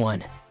important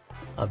one.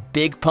 A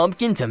big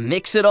pumpkin to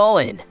mix it all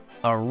in.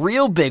 A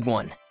real big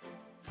one.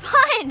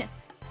 Fun!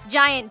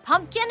 Giant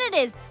pumpkin it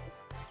is.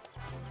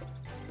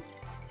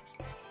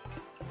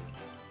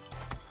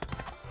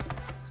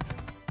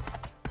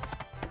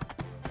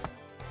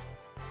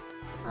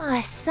 Oh,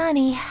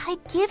 Sonny,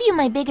 I'd give you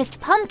my biggest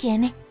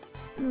pumpkin,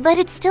 but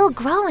it's still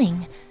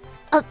growing.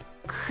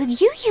 Could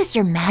you use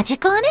your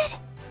magic on it?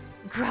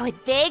 Grow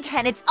it big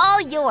and it's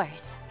all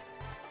yours.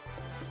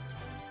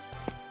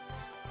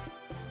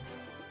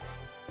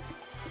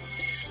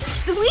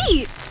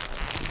 Sweet!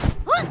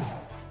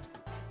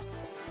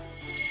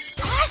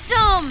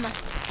 Awesome!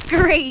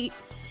 Great!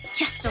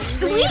 Just a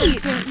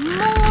little bit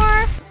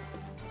more.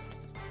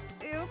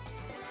 Oops.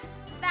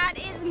 That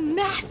is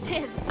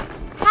massive.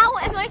 How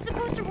am I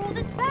supposed to roll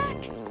this back?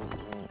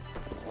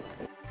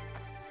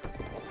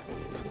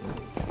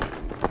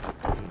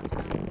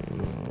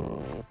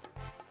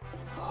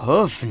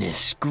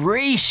 Goodness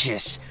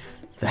gracious!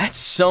 That's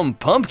some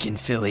pumpkin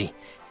filly.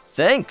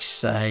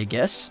 Thanks, I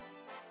guess.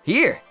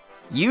 Here,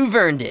 you've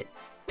earned it.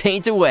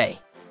 Paint away.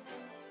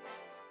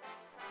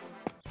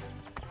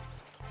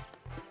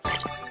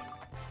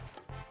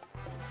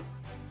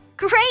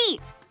 Great!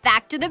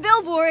 Back to the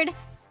billboard.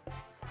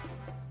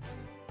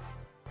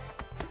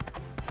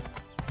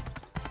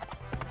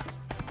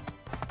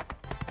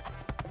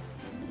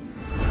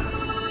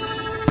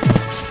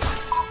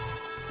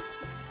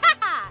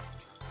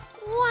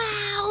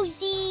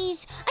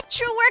 Wowzies! A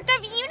true work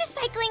of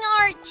unicycling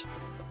art!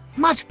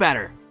 Much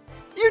better.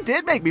 You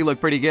did make me look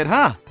pretty good,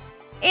 huh?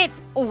 It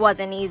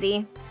wasn't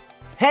easy.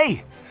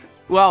 Hey!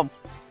 Well,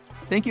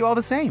 thank you all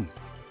the same.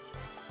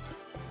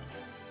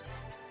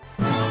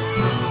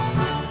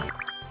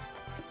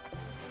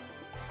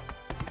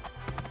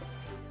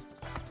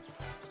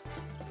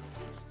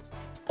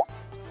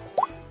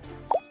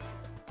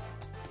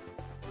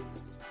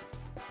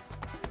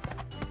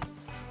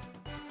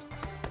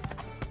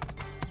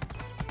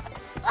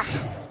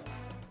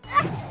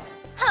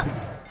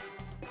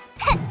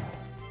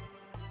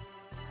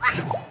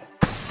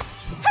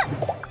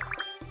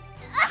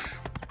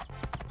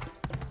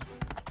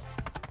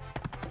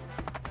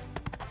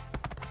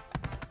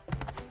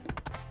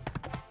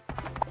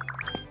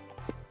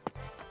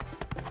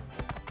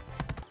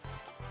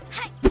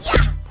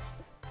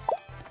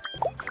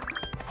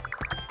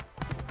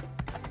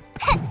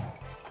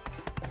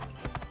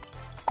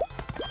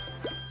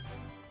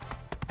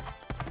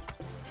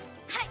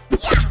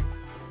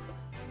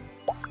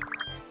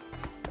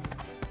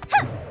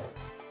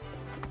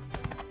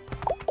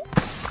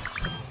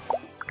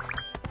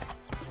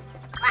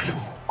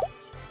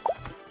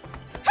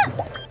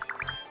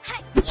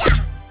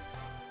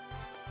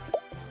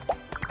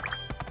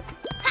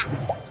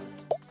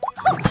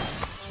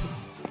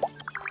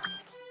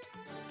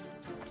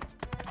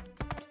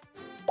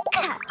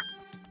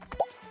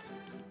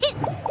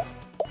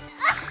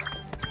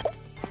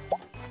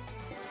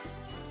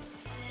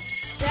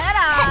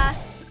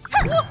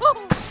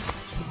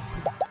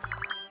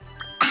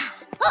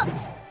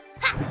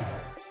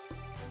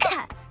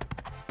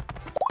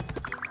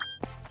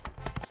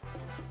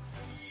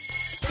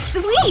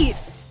 Sweet!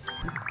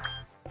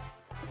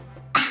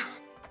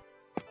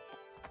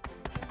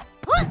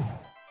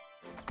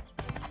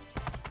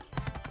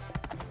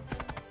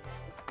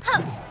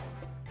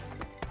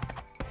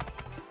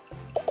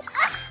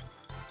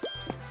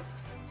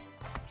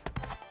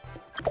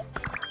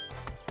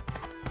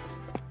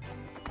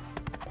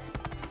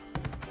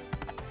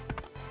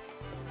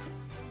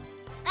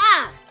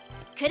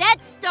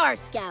 Cadet Star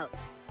Scout.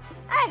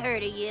 I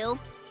heard of you.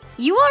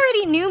 You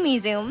already knew me,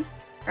 Zoom.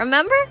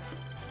 Remember?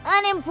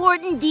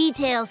 Unimportant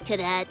details,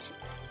 Cadet.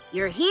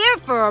 You're here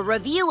for a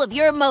review of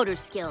your motor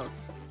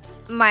skills.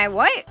 My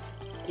what?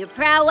 Your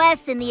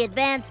prowess in the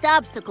advanced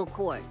obstacle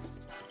course.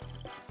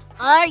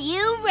 Are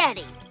you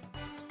ready?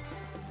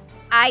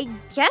 I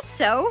guess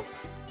so.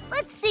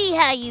 Let's see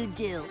how you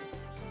do.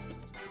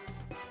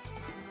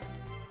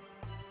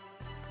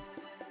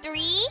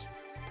 3,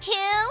 2,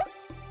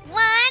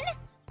 1,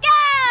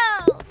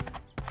 go!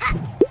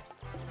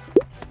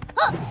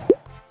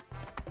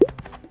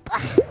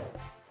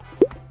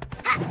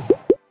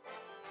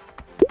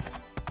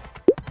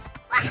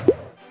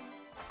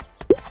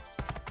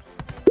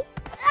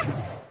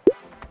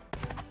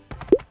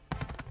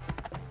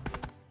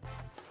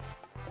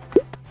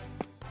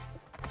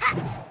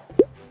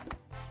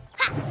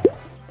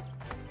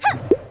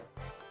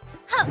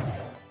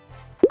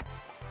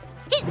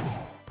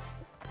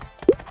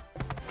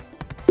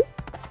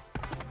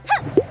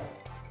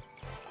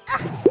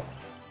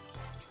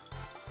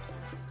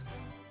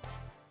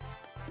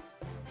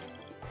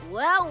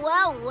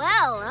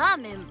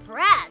 I'm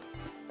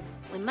impressed.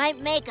 We might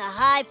make a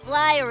high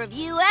flyer of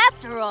you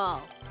after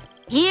all.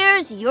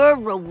 Here's your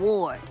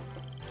reward.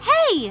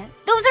 Hey,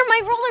 those are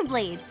my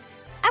rollerblades.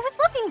 I was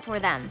looking for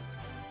them.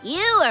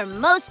 You are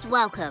most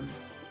welcome.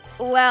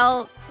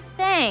 Well,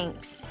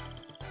 thanks.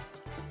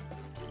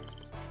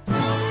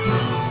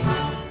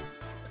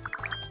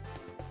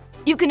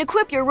 You can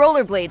equip your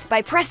rollerblades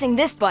by pressing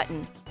this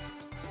button.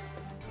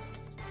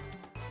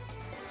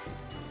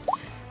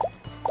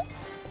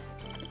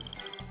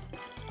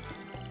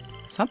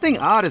 Something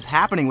odd is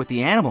happening with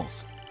the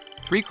animals.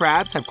 3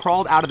 crabs have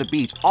crawled out of the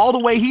beach all the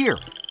way here.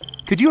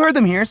 Could you herd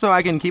them here so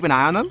I can keep an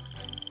eye on them?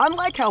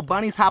 Unlike how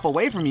bunnies hop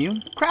away from you,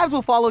 crabs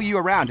will follow you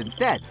around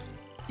instead.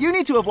 You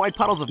need to avoid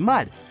puddles of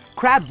mud.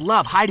 Crabs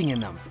love hiding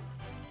in them.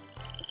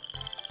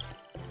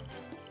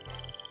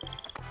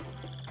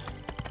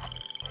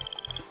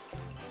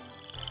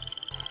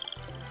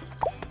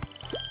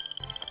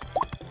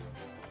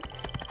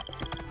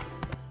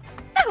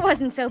 That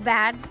wasn't so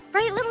bad,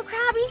 right, little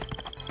Krabby?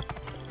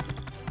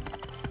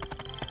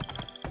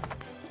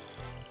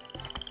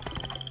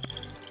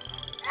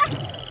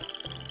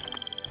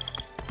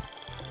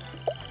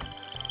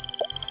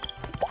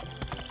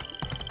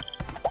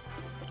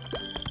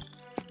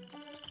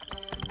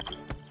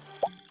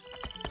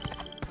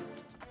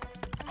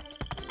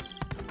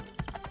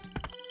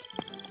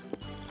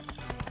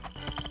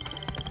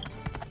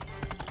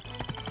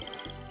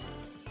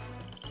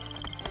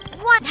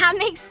 That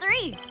makes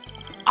 3.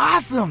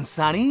 Awesome,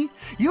 Sunny!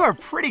 You are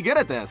pretty good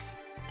at this.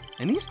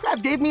 And these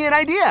crabs gave me an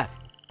idea.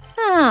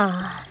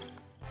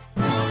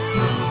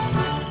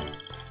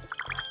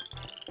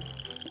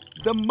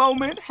 The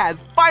moment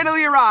has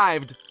finally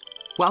arrived!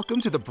 Welcome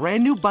to the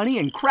brand new Bunny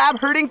and Crab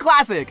Herding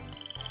Classic!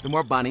 The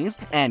more bunnies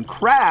and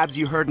crabs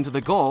you herd into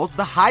the goals,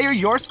 the higher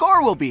your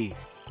score will be.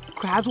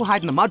 Crabs will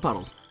hide in the mud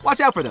puddles. Watch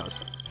out for those.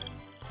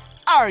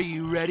 Are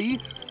you ready?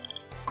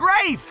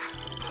 Great!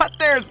 But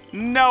there's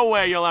no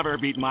way you'll ever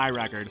beat my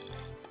record.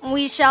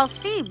 We shall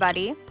see,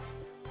 buddy.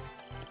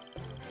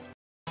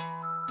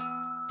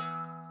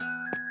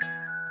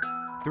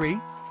 Three,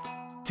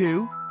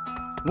 2,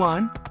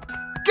 1,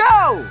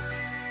 go!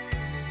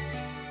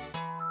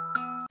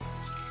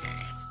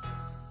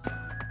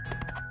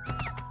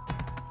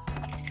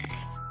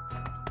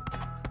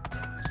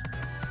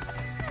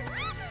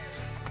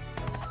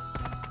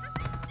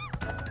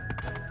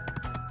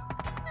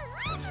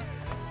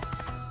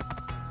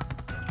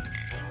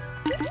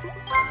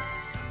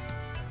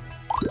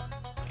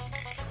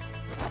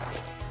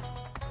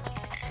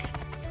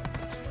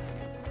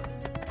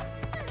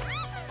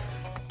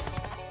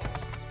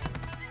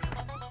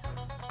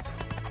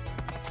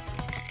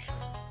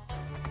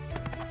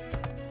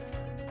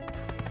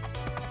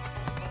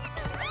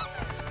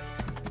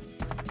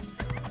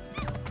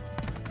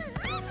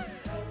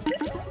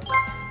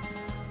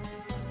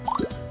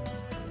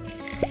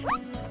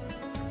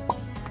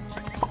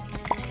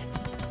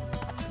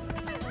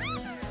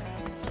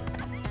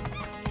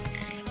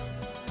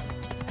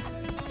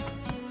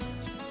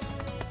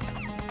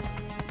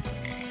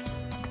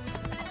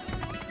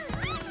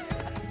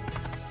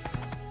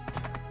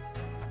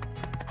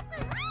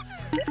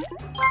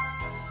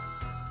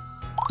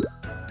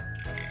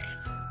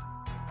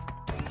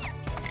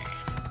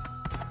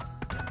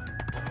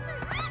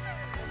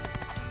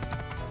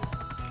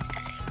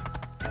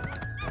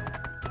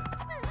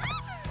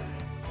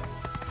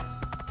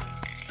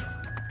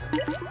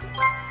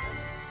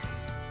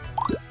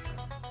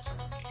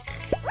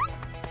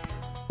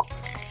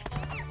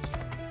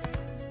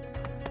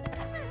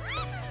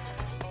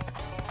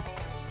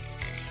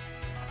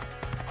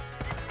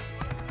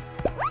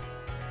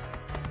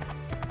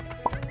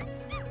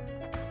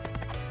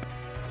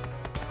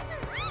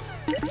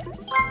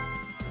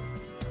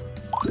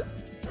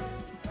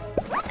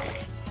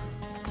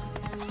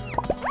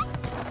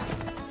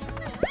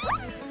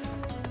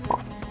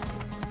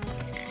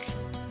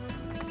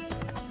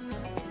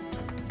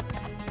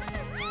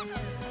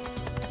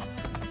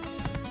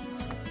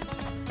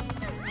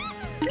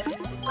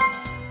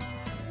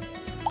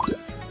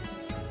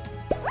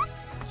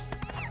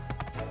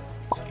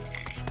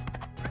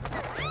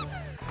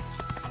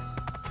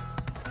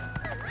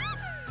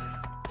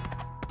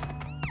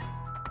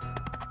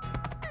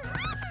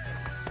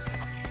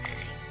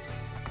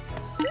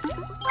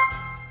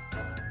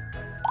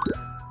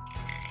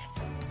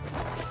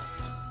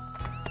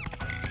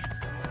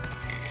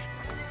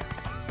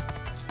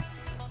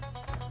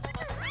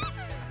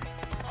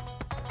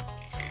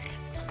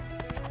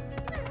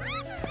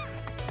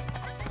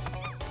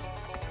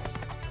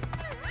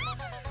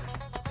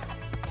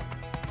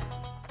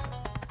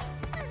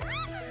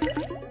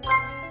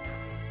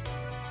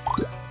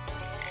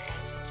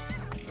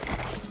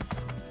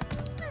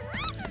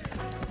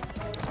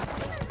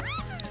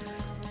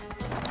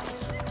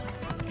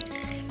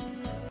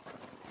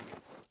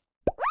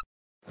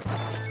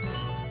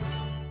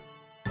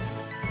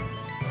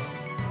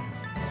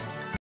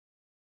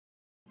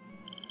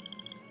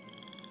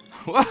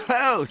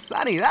 Whoa,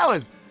 Sunny, that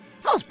was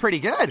pretty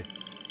good.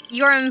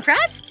 You're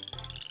impressed?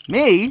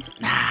 Me?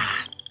 Nah.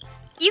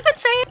 You could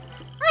say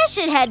I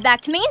should head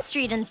back to Main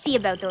Street and see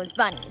about those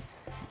bunnies.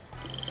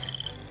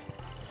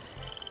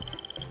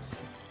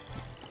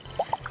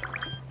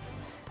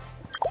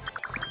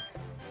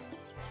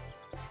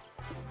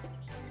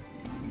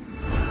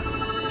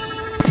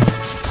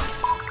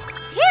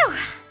 Phew!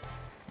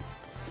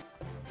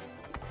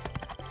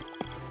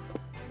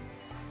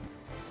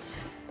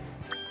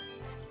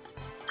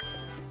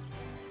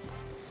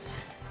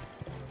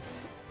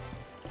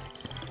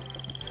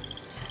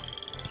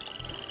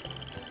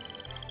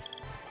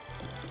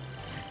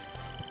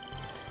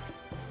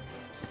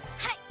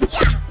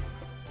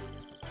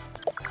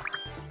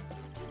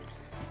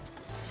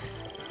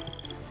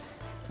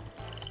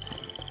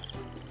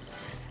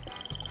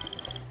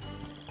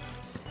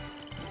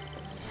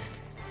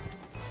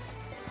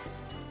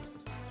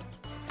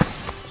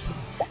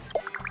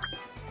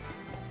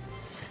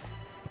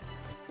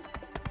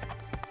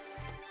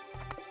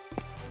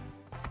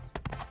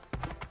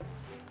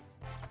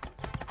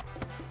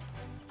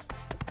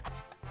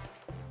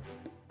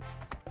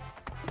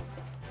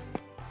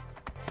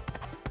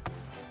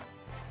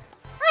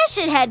 I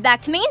should head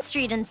back to Main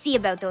Street and see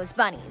about those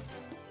bunnies.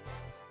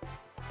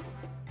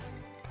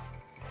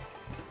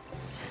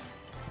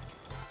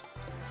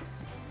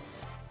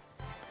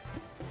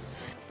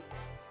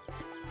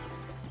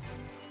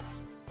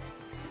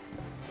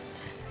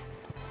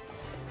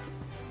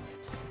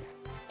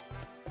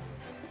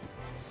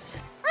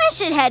 I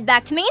should head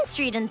back to Main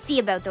Street and see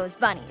about those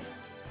bunnies.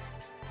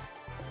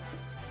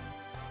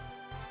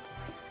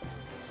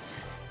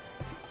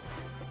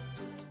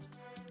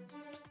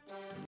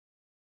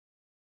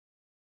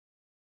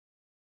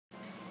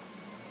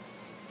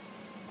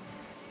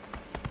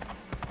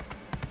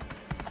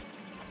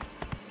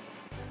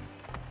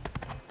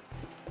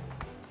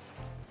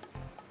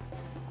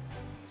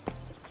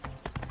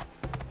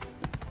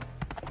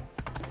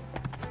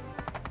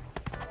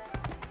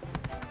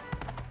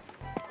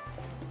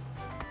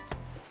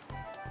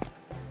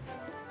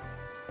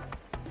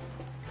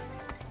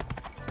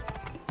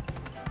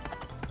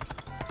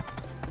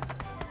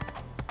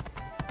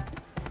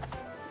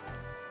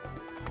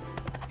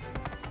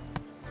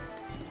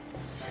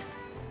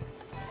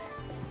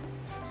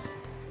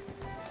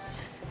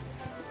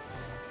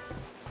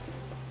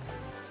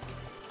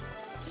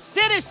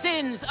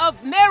 Citizens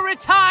of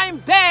Maritime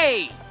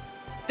Bay,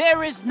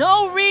 there is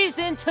no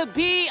reason to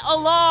be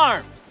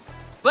alarmed,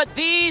 but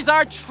these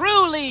are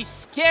truly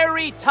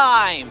scary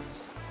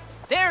times.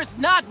 There's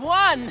not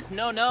one,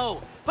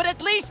 no, but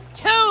at least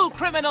 2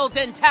 criminals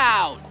in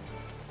town.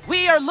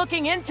 We are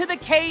looking into the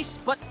case,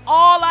 but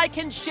all I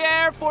can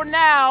share for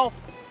now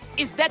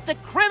is that the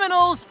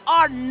criminals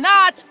are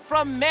not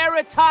from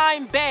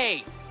Maritime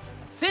Bay,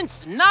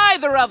 since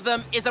neither of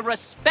them is a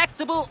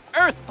respectable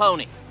Earth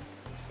pony.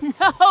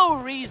 No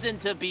reason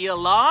to be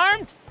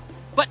alarmed,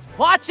 but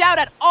watch out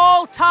at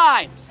all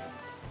times.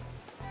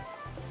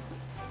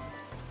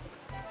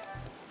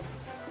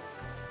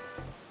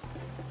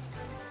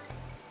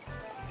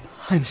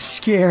 I'm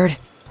scared.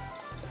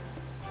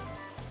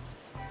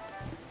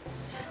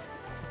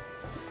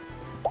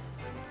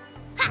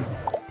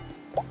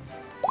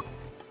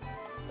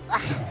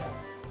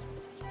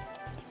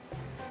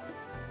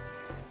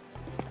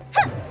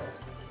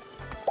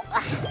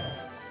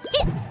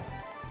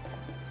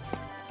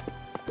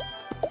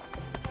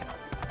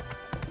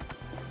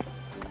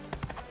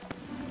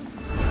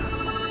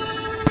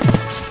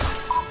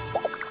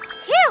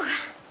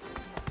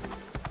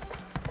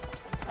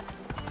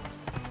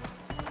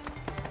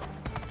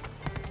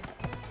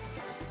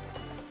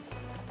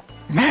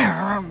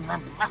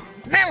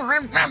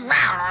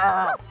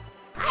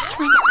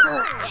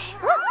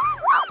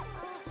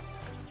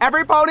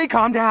 Every pony,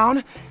 calm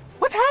down.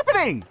 What's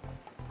happening?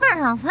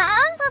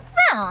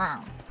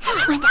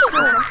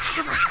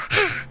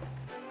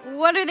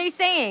 What are they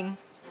saying?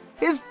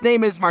 His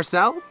name is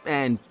Marcel,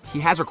 and he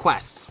has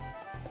requests.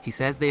 He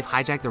says they've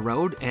hijacked the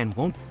road and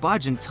won't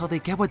budge until they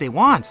get what they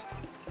want.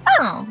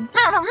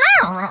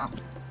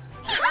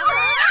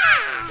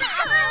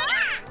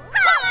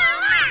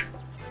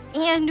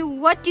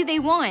 And what do they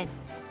want?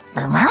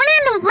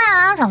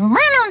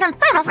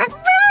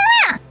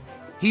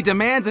 He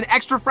demands an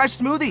extra fresh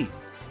smoothie.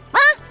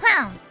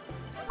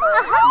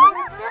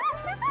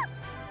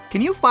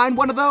 Can you find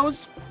one of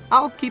those?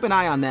 I'll keep an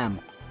eye on them.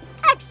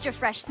 Extra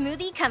fresh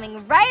smoothie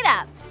coming right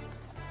up.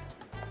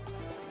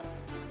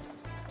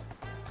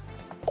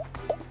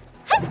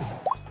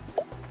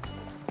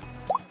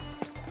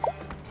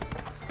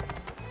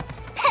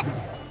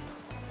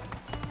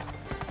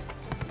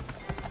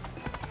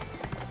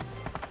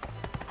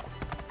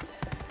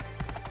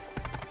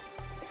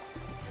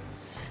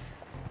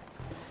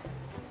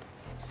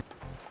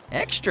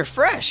 Extra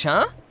fresh,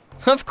 huh?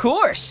 Of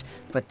course,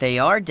 but they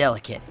are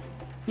delicate.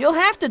 You'll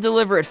have to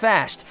deliver it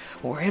fast,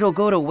 or it'll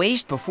go to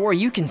waste before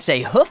you can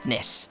say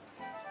hoofness.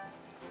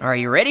 Are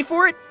you ready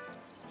for it?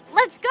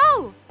 Let's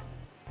go!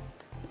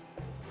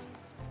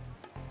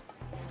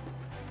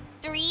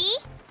 3,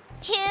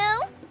 2,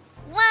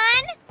 1,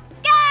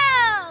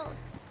 go!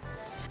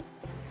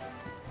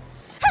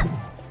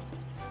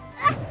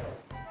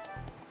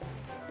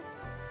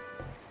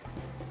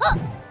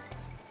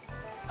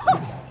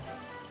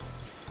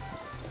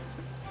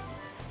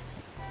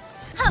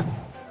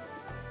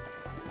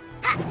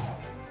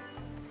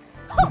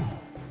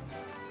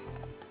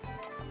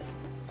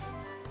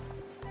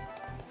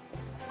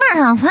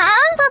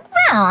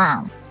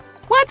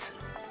 What?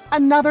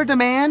 Another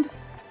demand?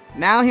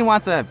 Now he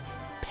wants a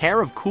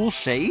pair of cool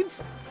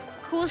shades?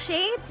 Cool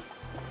shades?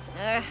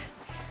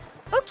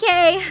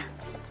 Okay.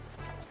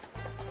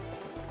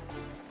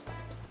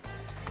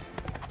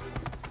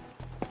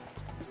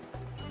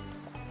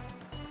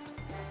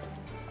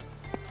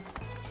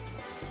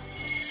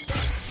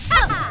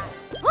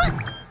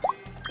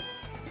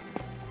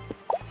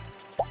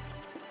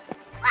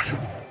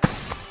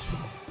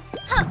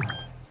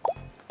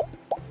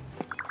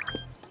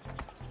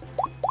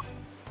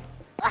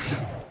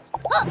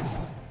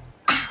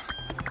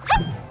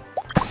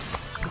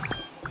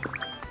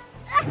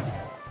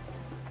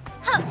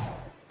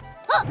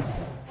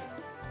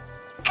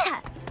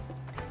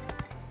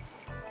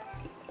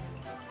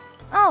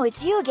 Oh,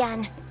 it's you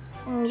again.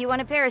 You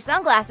want a pair of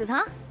sunglasses,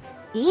 huh?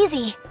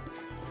 Easy.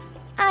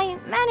 I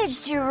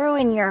managed to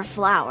ruin your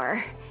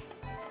flower.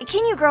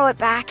 Can you grow it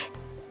back?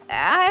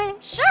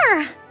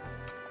 Sure.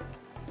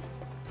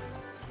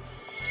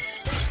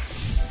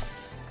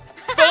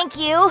 Thank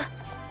you.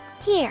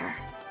 Here.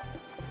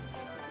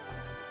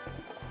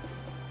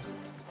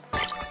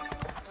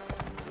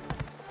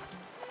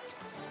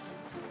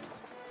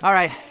 All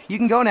right, you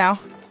can go now.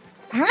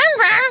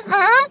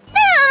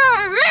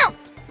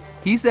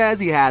 He says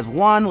he has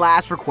one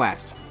last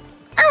request.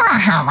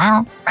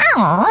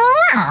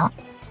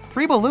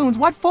 3 balloons?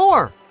 What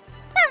for?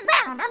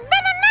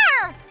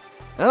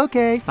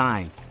 Okay,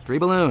 fine. 3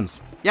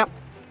 balloons. Yep.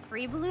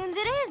 3 balloons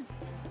it is.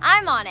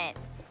 I'm on it.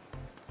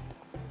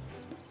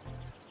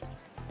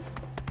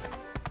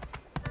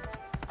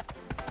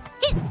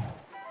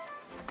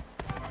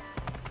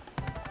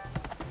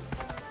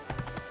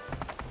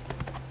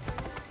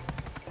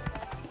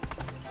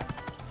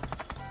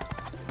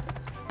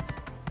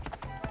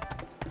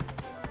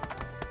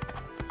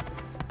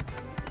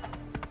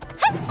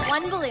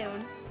 One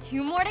balloon.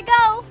 2 more to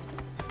go.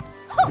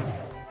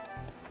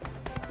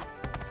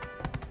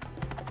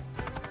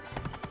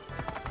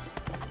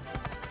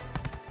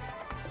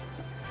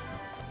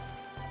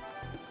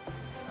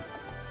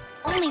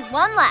 Only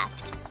one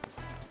left.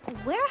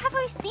 Where have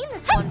I seen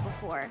this one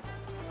before?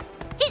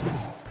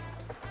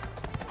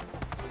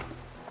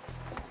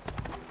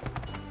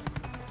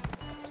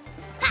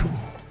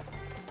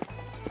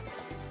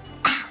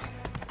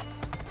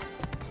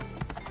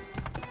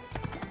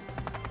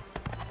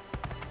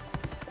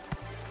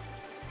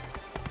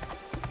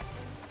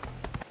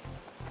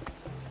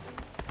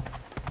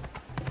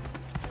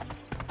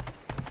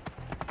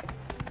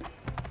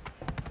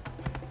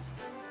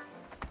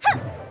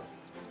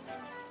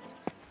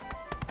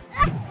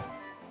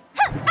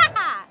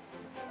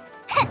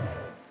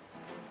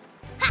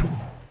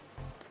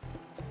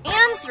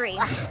 And 3.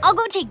 I'll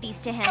go take these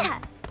to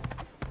him.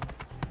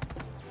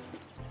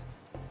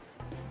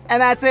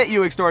 And that's it,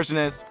 you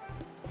extortionist.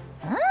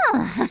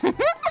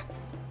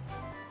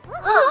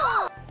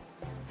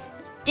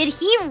 Did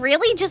he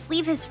really just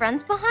leave his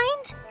friends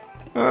behind?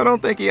 I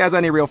don't think he has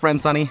any real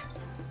friends, Sonny.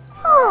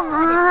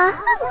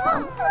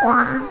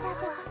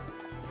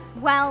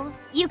 Well,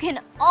 you can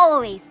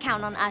always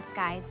count on us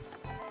guys.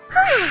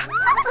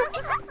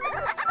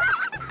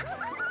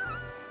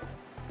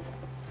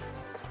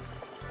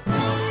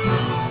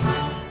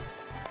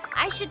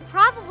 I should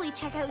probably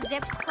check out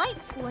Zip's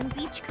flight school in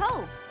Beach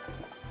Cove.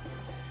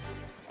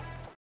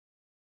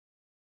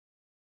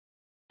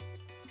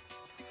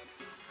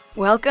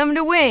 Welcome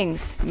to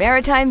Wings,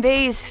 Maritime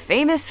Bay's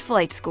famous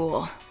flight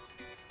school.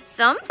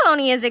 Some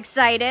pony is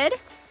excited.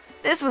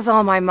 This was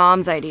all my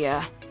mom's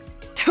idea.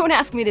 Don't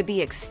ask me to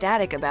be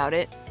ecstatic about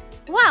it.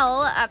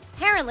 Well,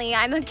 apparently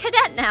I'm a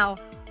cadet now.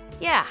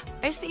 Yeah,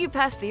 I see you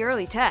passed the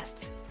early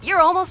tests.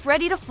 You're almost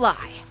ready to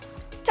fly.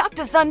 Talk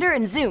to Thunder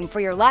and Zoom for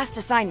your last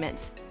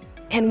assignments.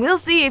 And we'll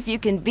see if you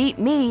can beat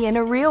me in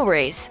a real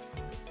race.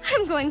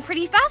 I'm going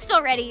pretty fast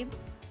already.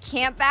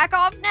 Can't back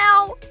off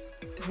now.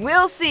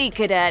 We'll see,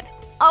 Cadet.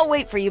 I'll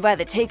wait for you by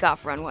the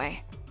takeoff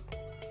runway.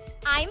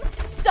 I'm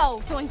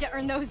so going to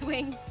earn those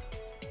wings.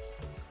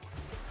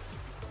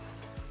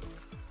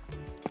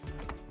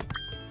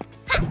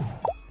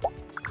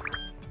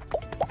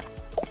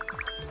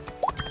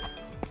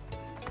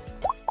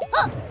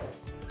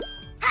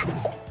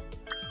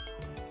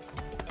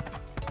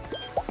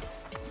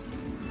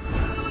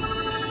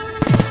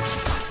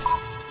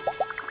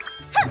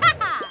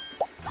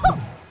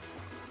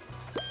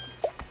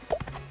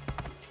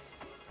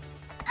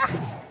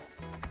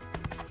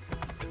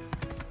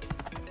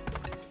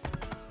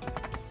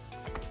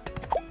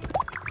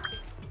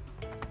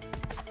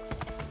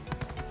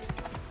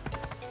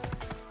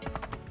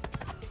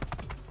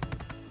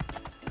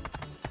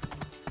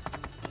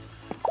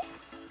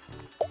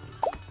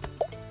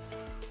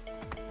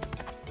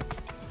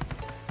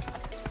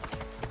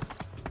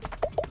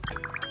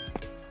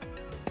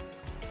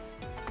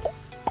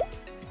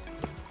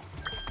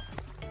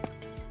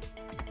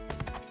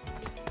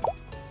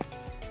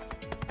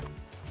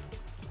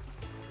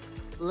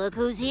 Look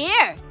who's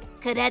here!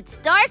 Cadet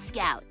Star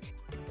Scout.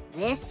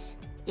 This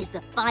is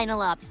the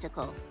final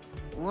obstacle.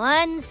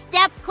 One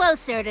step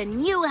closer to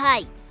new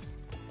heights.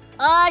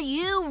 Are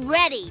you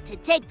ready to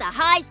take the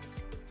high...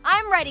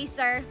 I'm ready,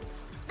 sir.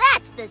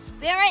 That's the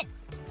spirit!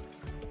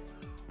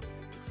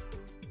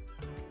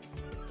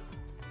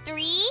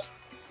 3,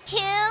 2,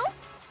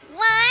 1,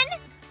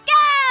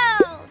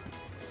 go!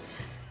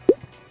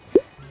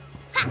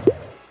 Ha!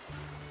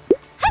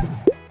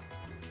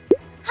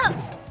 Ha! Ha!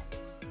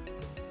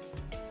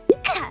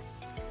 Ka!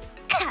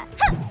 Ka!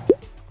 Ha!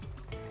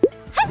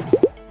 Ha!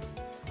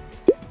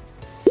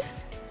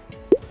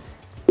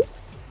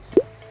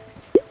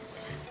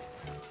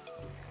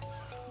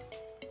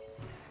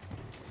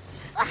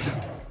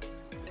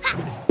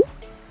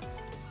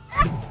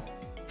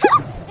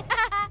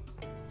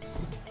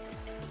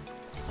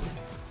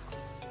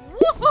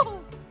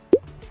 Woohoo!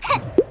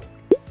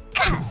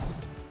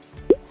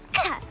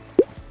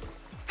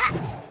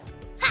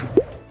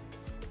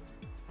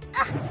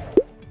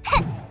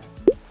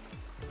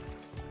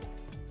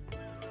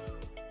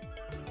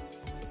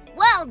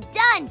 Well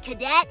done,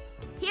 Cadet.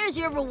 Here's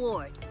your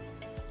reward.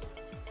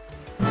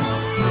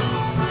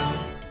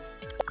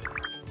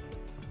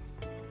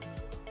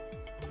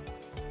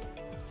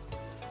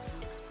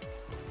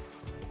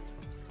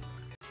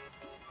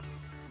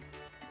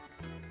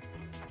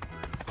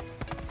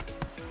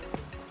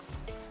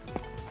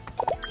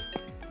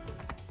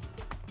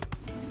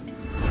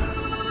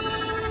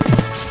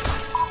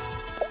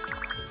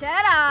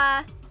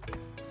 Ta-da!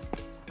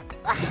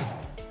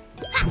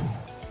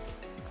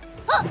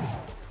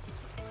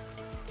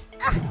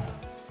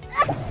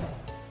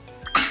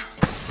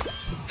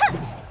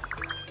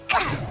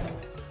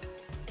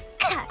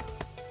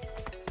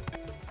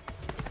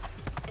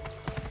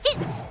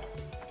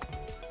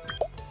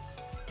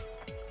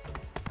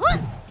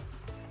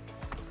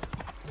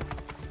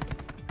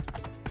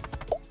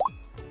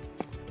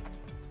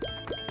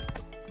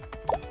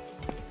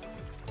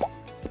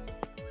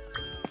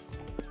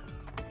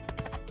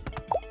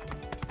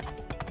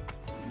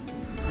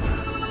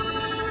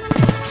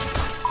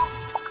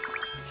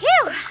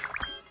 Phew!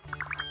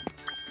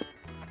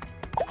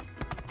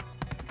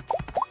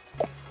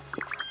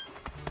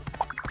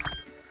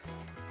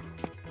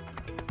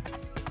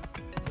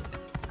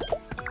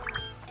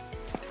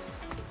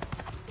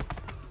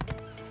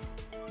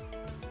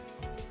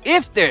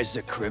 If there's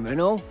a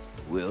criminal,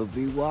 we'll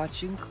be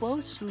watching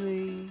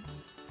closely.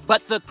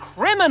 But the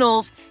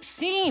criminals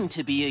seem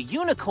to be a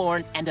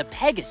unicorn and a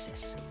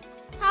Pegasus.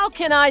 How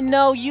can I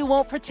know you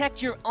won't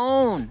protect your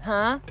own,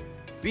 huh?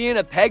 Being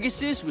a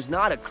Pegasus was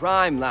not a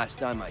crime last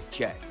time I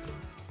checked.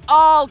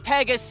 All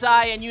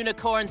Pegasi and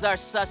unicorns are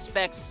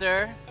suspects,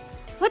 sir.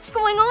 What's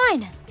going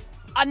on?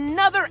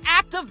 Another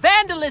act of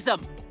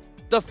vandalism!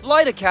 The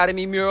Flight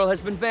Academy mural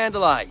has been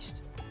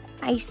vandalized.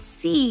 I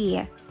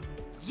see.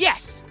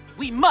 Yes,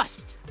 we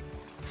must!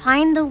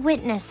 Find the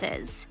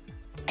witnesses.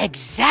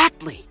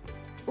 Exactly!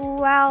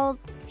 Well,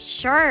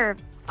 sure.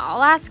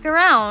 I'll ask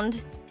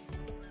around.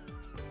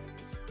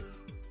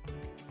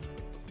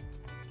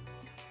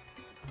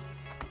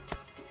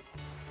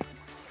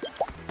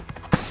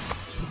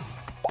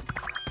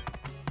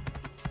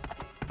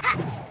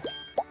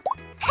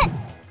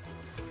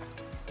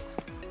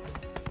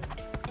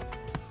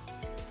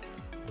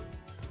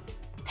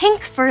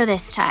 Pink fur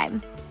this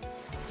time.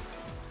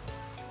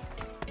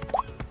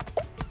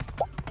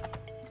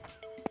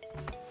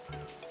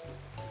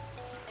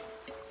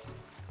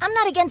 I'm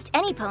not against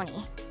any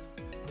pony,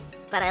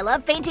 but I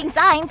love painting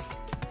signs.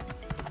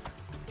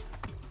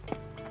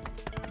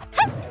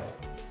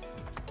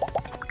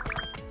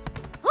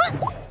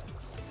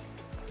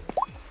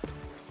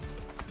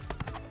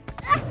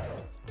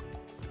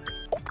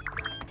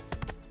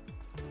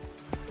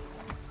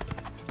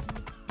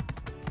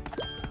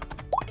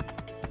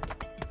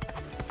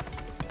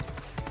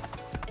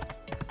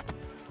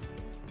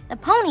 The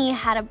pony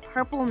had a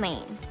purple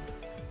mane.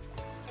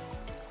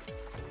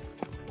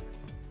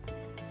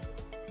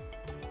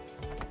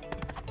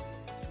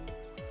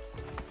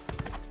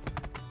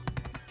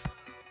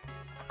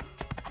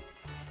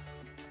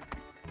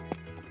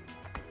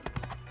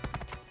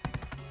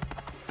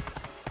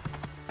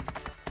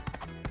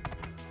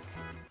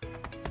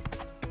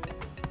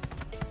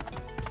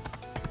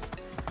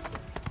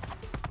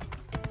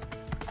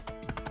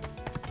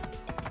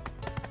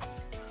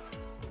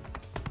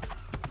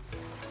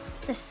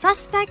 The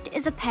suspect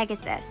is a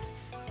Pegasus,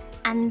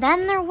 and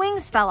then their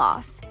wings fell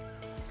off.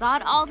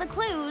 Got all the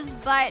clues,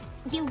 but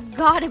you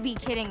gotta be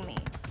kidding me.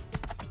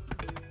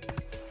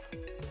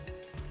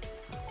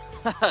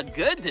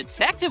 Good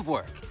detective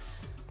work.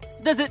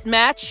 Does it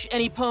match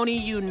any pony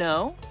you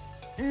know?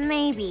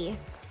 Maybe.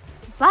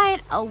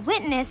 But a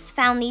witness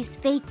found these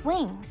fake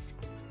wings.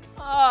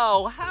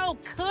 Oh, how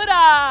could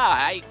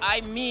I?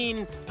 I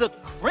mean, the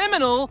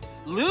criminal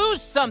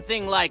lose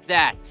something like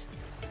that.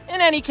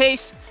 In any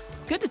case,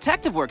 good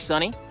detective work,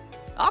 Sonny.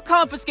 I'll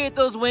confiscate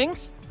those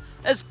wings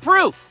as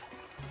proof.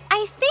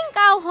 I think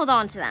I'll hold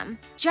on to them,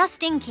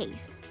 just in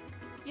case.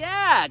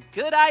 Yeah,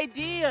 good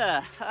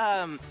idea.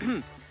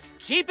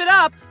 Keep it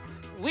up.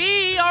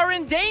 We are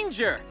in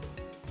danger.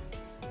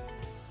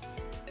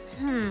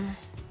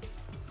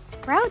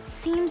 Sprout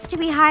seems to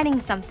be hiding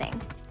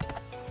something.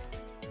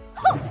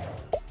 Oh!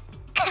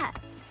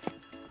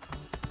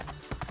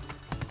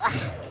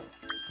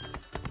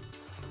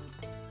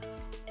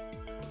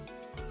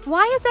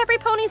 Why is every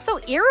pony so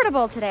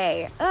irritable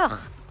today? Ugh.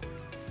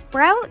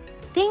 Sprout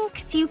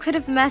thinks you could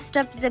have messed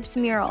up Zip's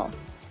mural.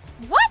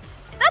 What?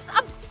 That's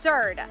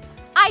absurd.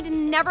 I'd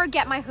never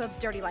get my hooves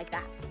dirty like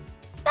that.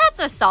 That's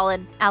a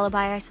solid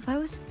alibi, I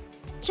suppose.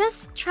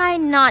 Just try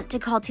not to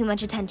call too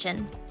much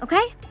attention,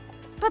 okay?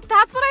 But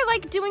that's what I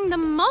like doing the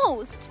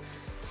most.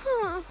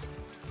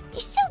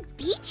 It's so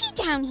beachy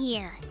down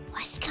here.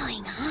 What's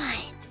going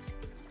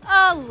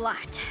on? A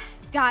lot.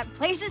 Got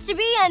places to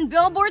be and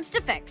billboards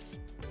to fix.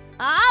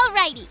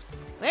 Alrighty.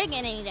 We're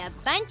gonna need a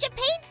bunch of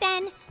paint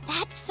then.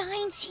 That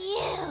sign's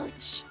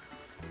huge.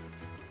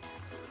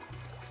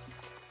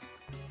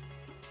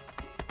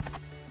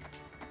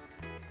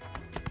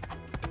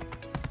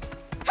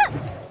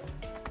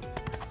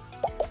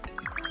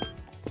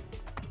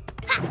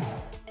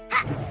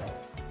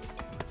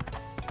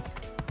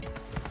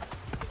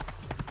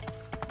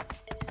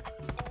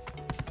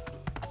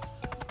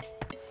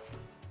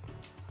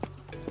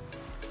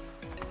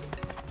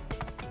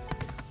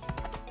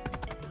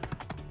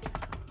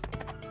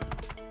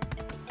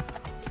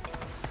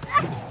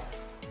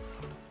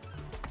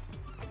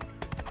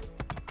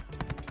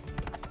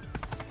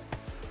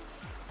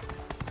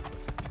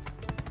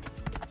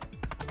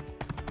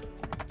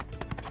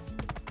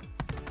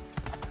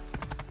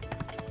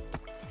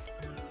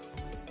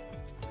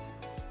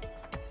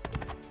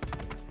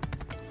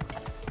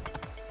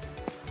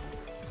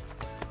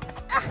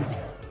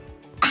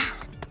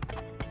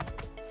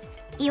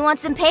 You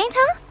want some paint,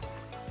 huh?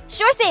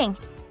 Sure thing.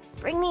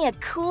 Bring me a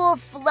cool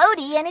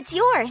floaty and it's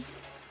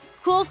yours.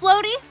 Cool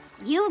floaty?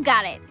 You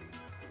got it.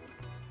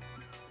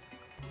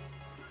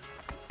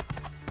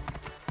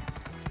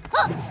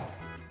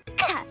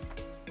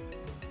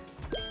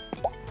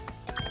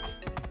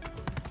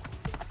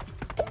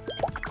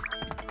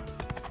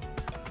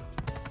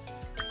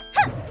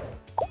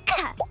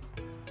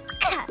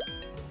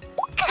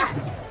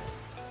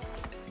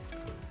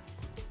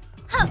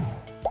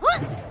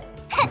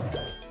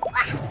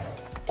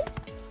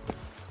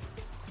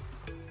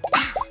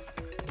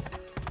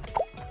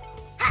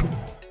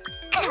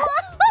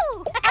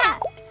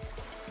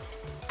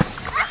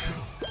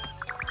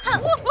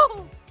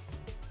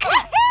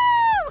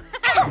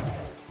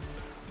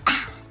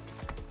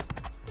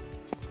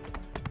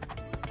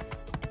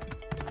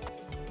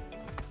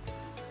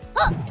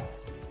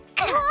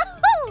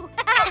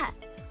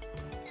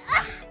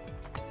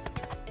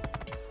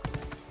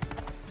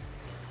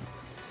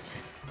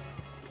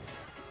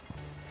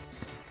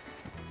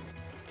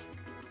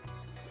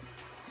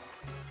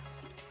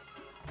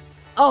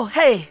 Oh,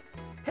 hey!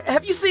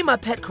 Have you seen my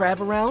pet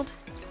crab around?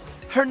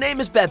 Her name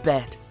is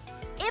Babette.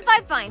 If I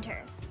find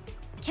her.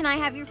 Can I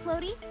have your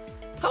floaty?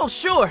 Oh,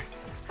 sure.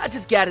 I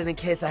just got it in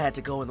case I had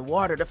to go in the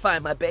water to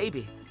find my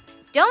baby.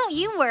 Don't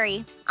you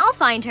worry. I'll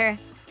find her.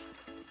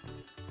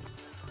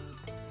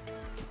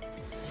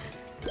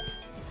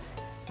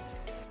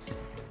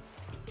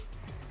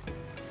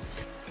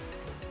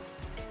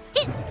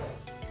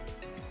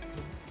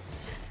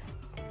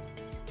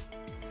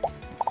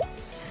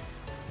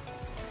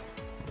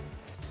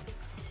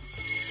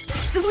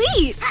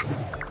 Sweet!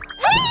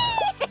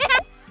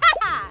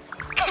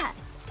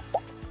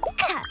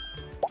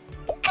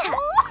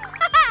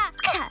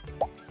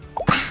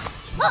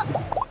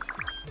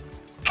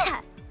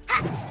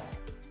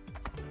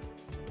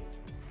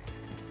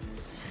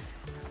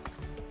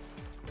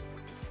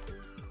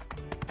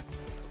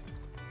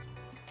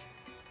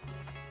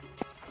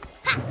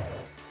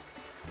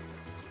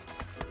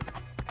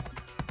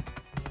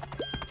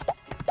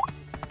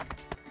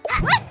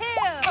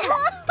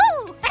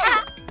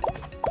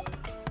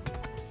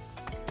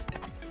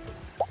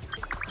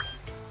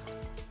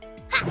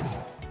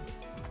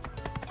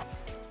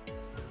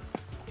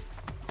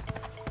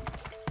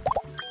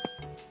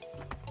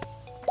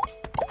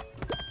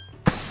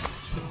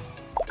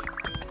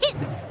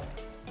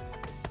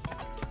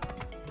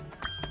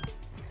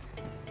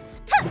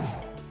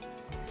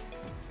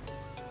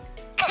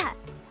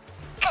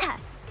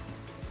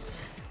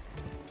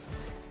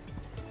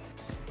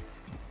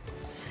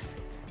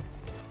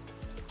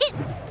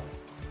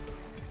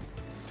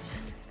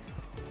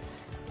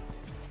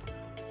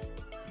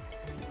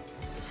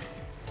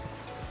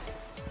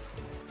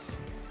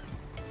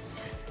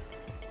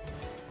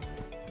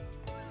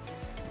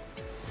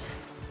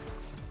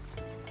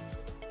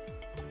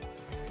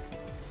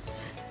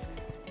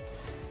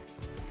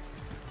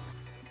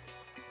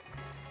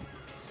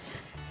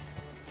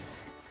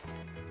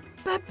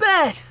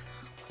 Babette!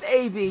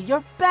 Baby,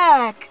 you're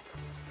back!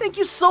 Thank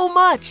you so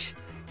much!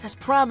 As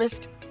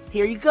promised,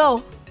 here you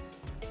go.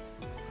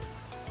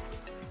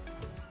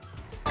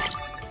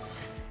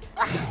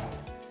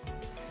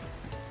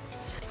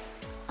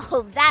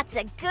 Oh, that's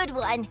a good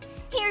one.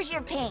 Here's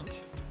your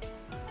paint.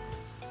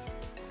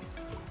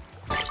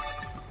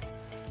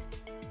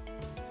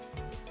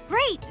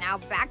 Great, now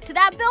back to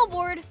that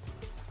billboard.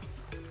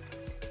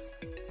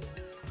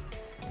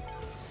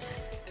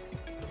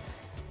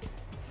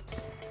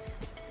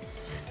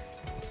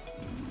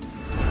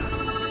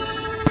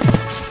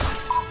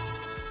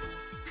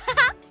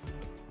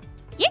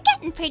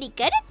 pretty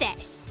good at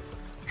this.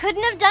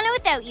 Couldn't have done it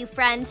without you,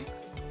 friend.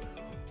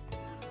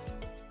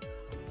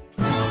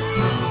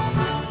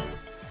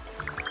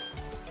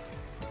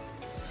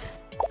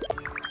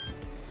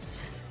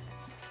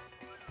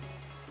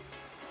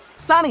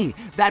 Sunny,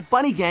 that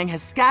bunny gang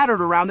has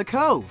scattered around the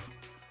cove.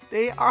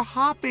 They are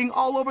hopping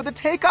all over the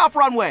takeoff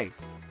runway.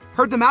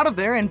 Herd them out of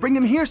there and bring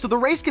them here so the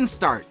race can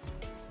start.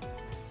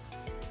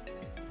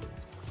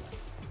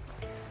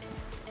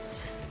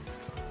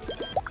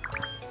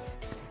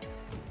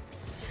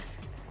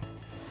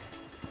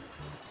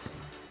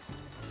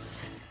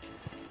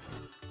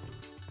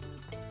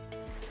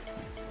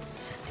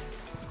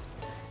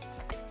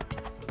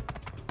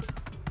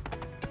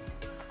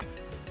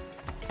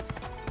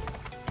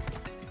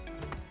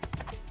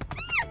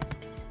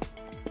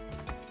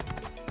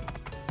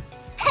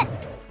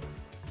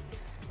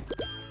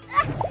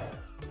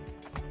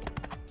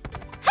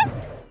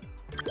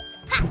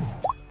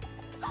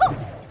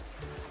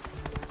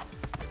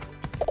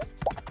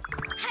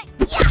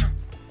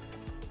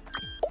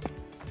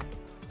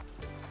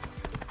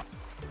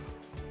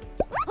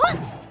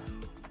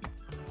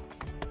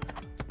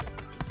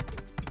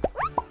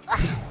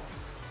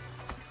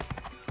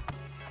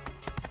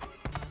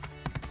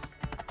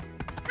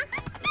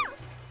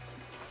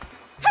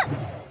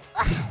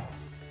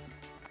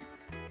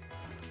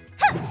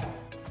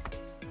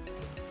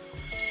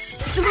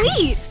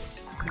 Sweet!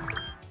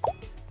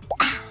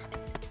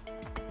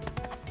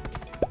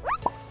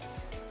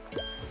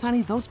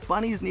 Sunny, those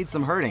bunnies need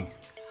some herding.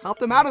 Help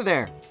them out of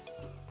there.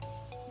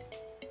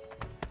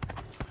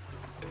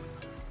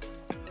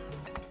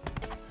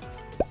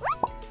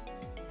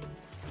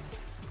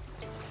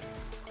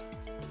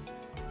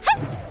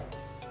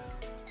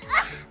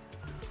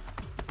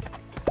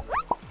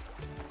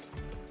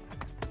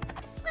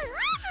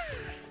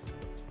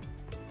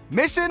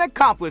 Mission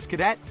accomplished,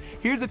 Cadet.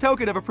 Here's a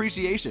token of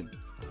appreciation.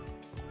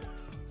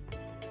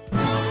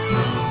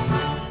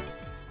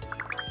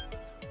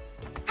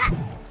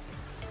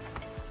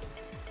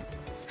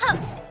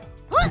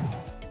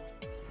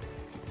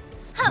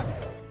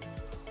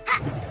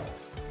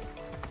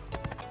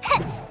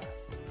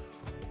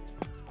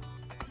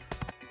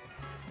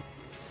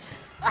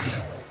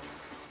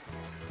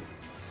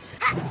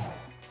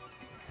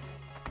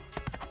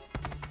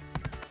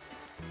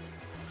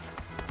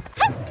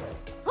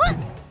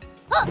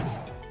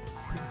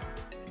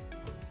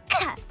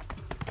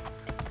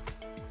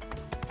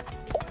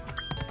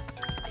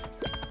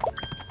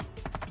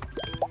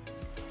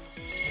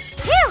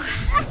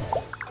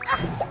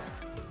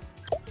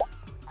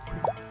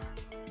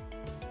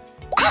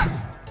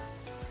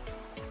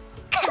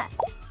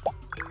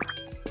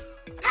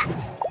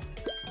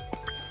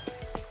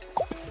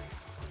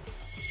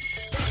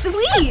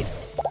 Sweet!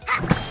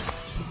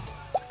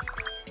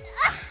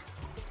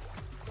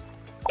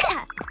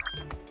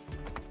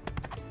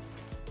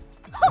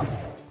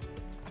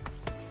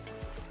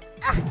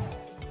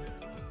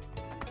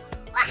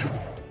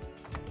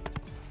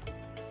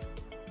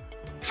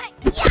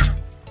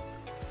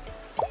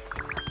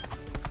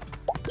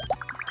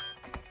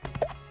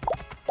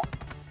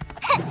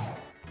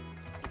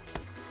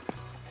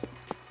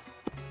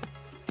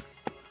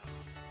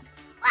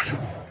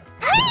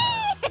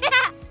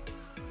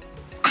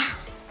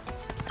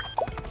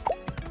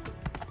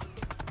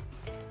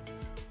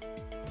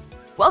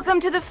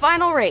 Welcome to the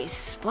final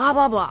race, blah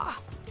blah blah.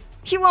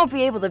 You won't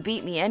be able to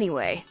beat me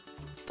anyway.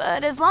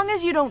 But as long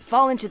as you don't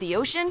fall into the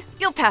ocean,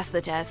 you'll pass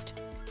the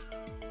test.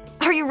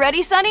 Are you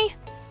ready, Sunny?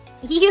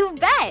 You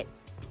bet!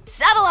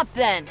 Saddle up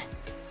then!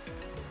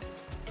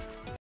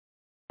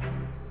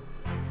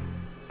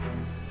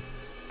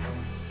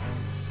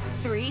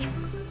 3,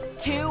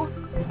 2,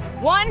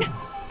 1,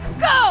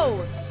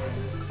 go!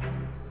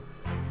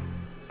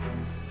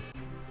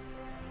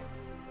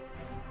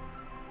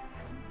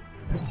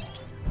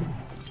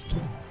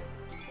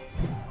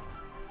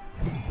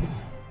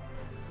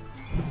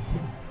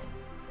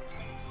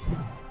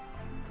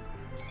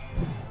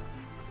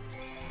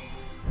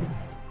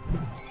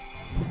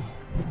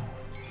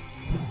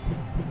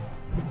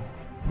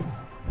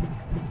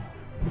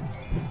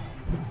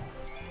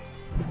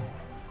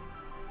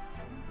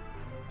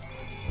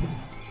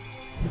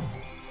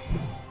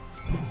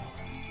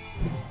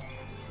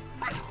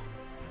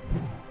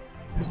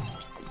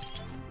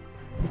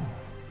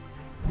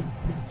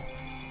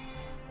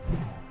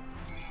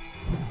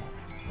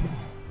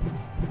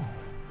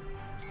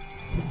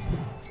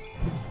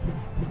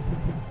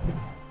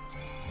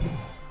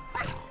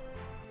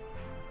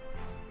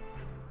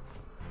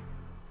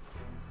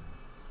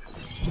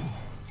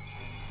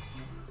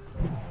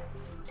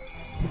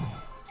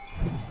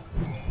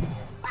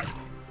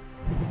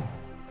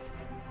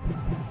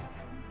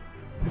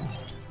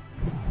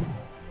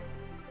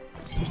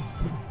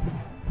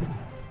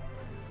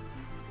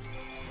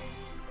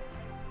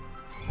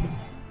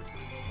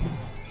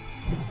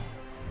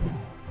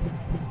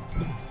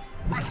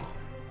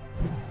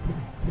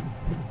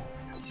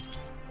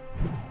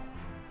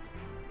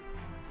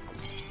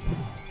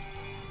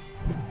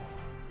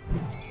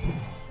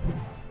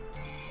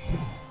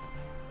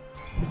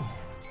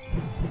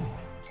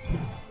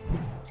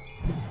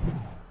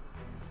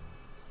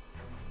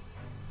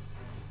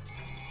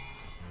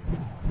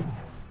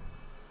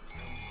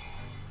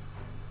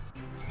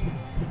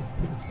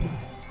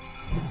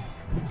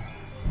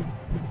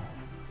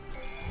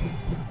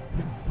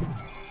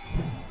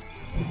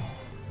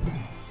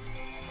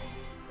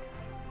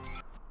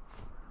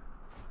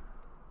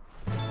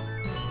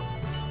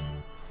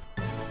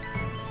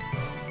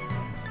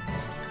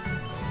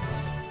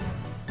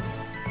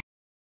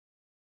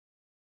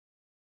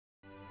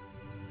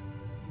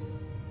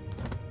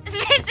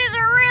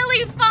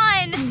 be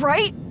fun!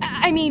 Right?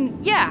 I mean,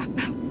 yeah.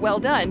 Well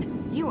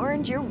done. You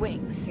earned your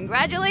wings.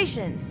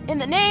 Congratulations. In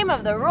the name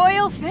of the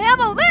royal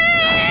family!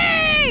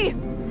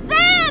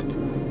 Zip!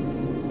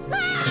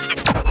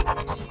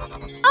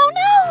 Oh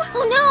no!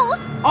 Oh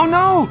no! Oh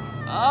no!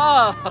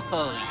 Oh,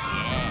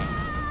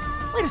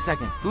 yes. Wait a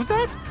second, who's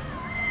that?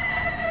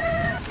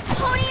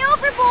 Pony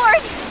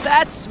overboard!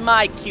 That's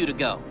my cue to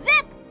go.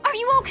 Zip, are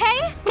you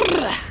okay?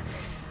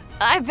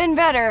 I've been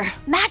better.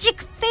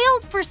 Magic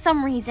failed for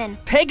some reason.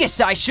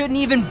 Pegasi shouldn't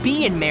even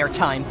be in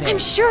maritime bay. I'm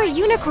sure a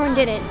unicorn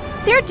did it.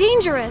 They're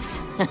dangerous.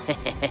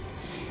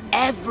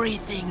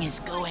 Everything is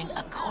going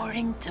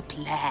according to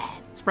plan.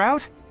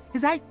 Sprout?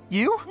 Is that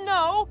you?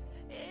 No,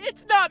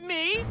 it's not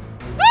me.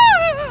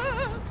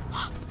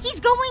 He's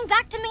going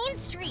back to Main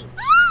Street.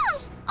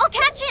 I'll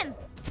catch him.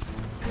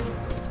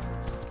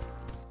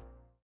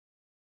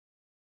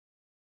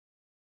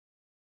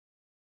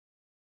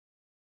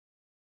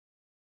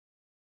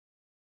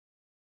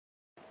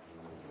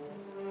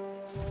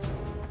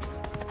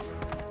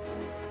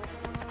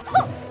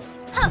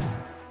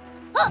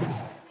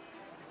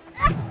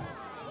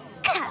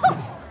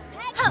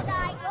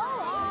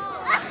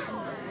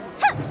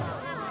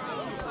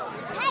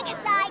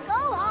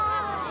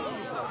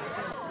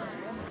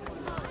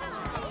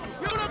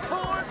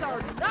 Unicorns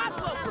are not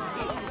welcome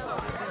here.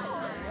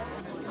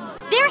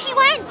 There he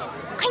went!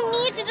 I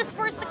need to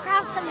disperse the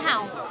crowd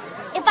somehow.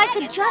 If I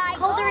could just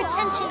call their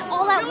attention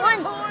all at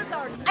once.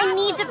 I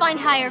need to find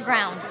higher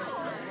ground.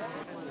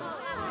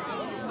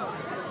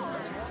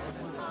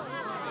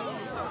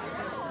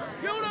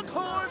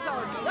 Unicorns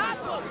are not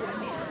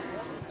welcome here.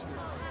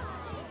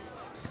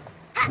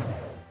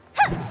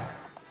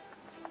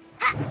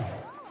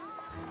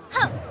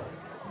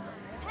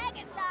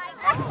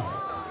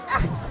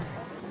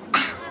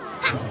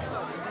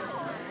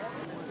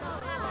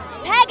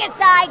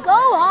 Pegasi, go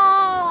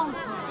home!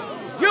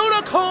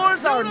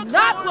 Unicorns are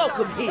not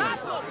welcome here.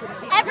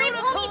 Every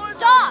pony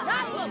stop!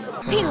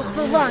 Feel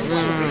the lunch.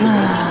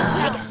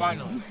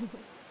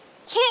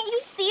 Can't you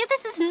see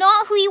this is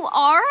not who you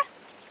are?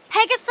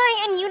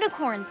 Pegasi and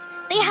unicorns.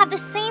 They have the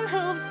same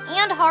hooves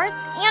and hearts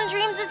and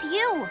dreams as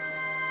you.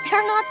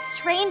 They're not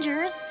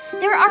strangers.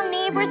 They're our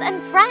neighbors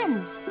and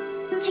friends.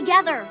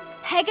 Together,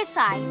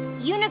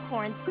 Pegasi,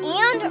 unicorns,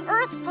 and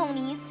earth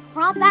ponies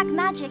brought back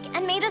magic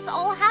and made us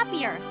all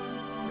happier.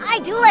 I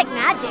do like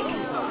magic.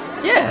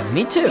 Yeah,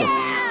 me too.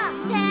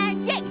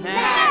 Magic!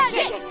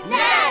 Magic!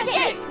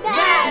 Magic!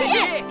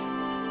 Magic!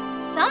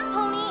 Some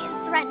pony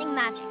is threatening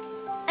magic,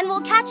 and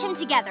we'll catch him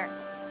together.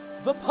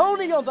 The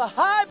pony on the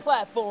high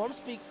platform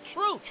speaks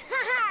truth.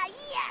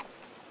 Yes!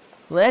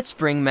 Let's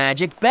bring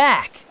magic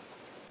back.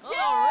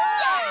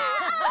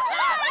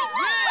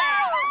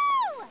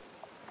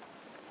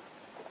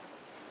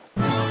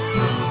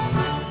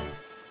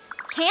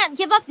 Can't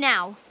give up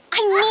now. I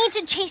need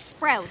to chase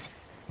Sprout.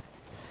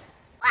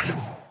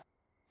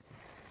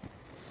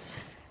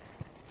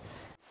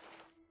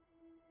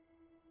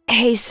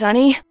 Hey,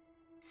 Sunny.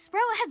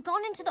 Sprout has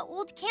gone into the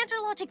old Cantor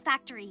Logic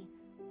factory.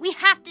 We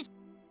have to...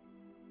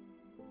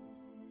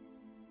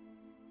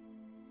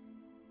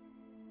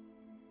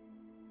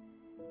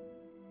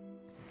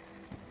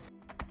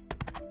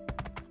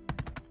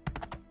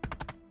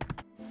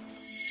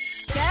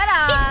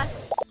 Ta-da!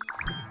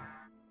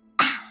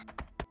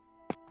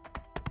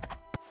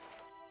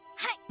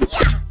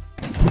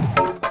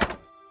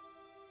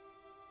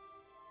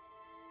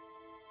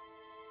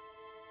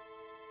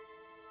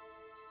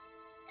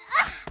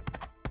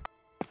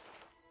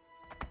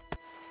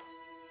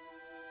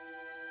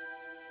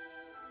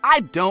 I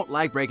don't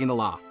like breaking the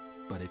law,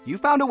 but if you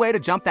found a way to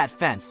jump that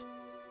fence...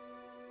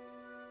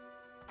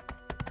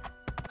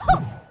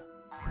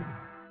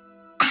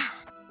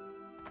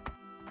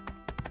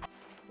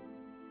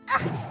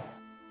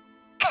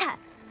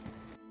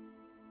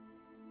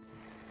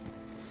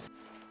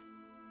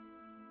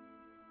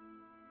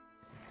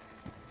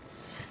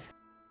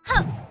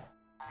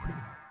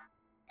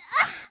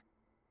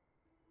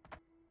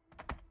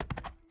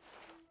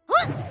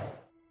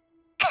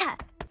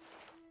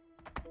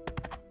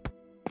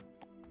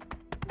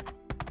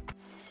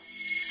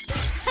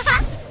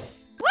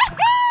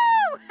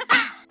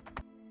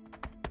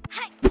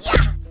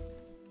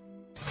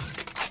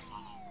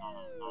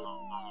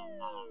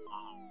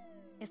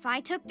 If I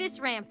took this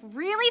ramp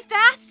really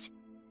fast,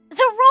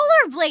 the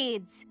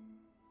rollerblades!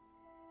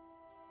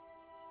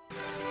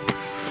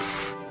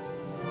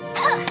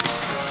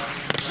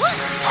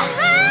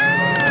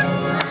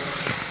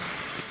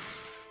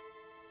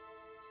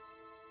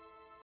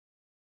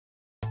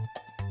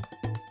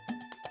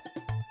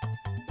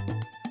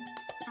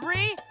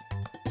 Three,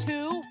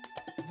 2,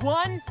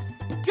 1,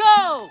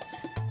 go!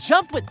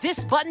 Jump with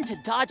this button to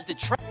dodge the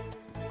trap.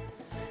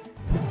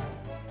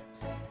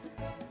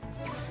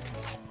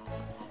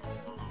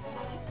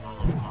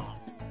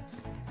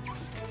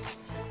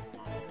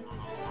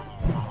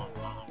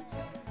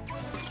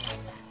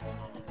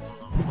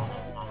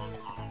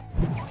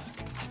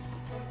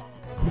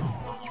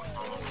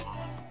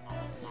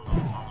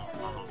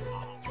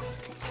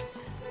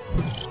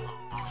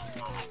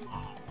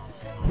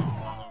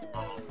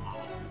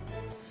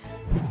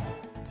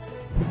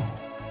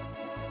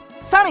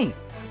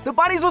 The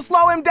bunnies will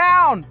slow him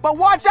down, but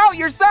watch out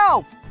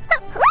yourself!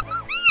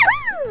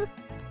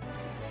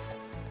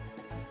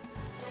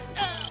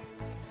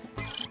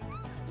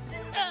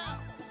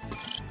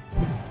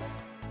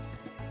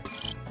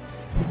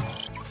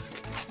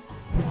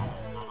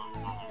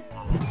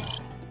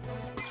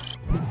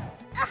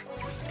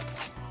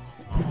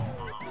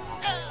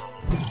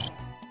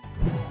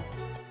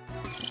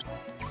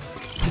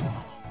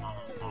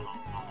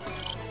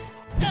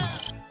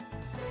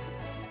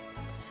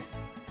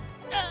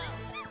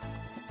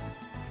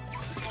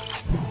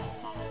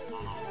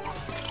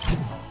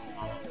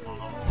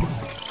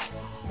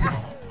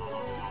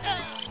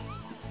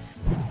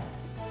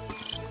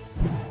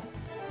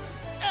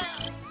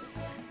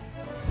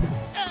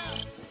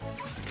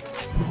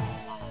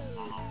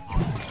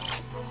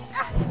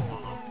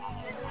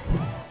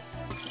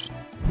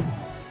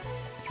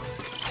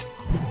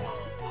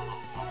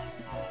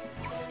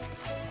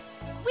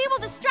 We will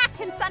distract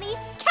him, Sunny!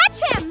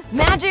 Catch him!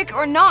 Magic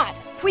or not,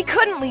 we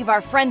couldn't leave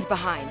our friends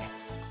behind.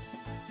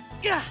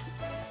 Yeah.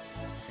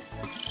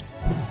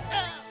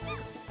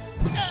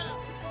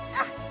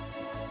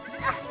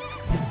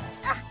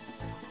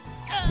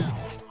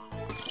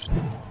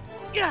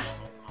 Yeah.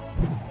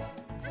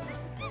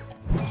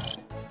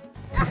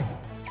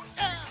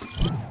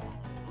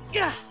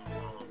 Yeah.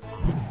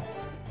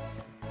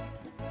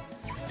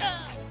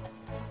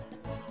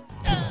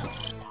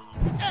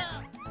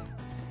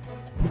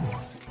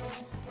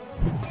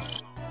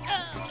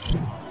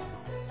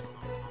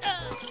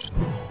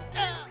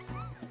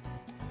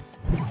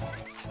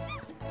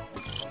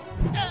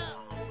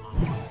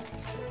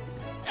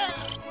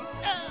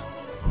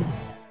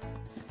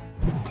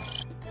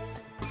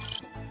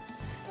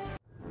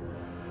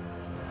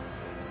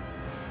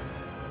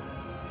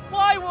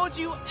 Why won't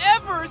you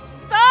ever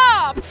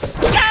stop?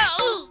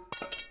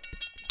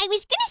 I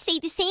was gonna say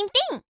the same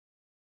thing.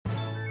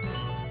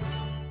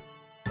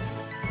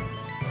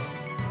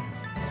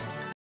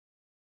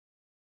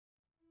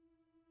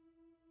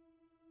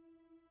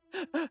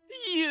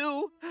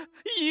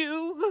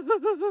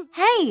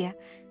 Hey,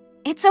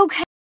 it's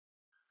okay.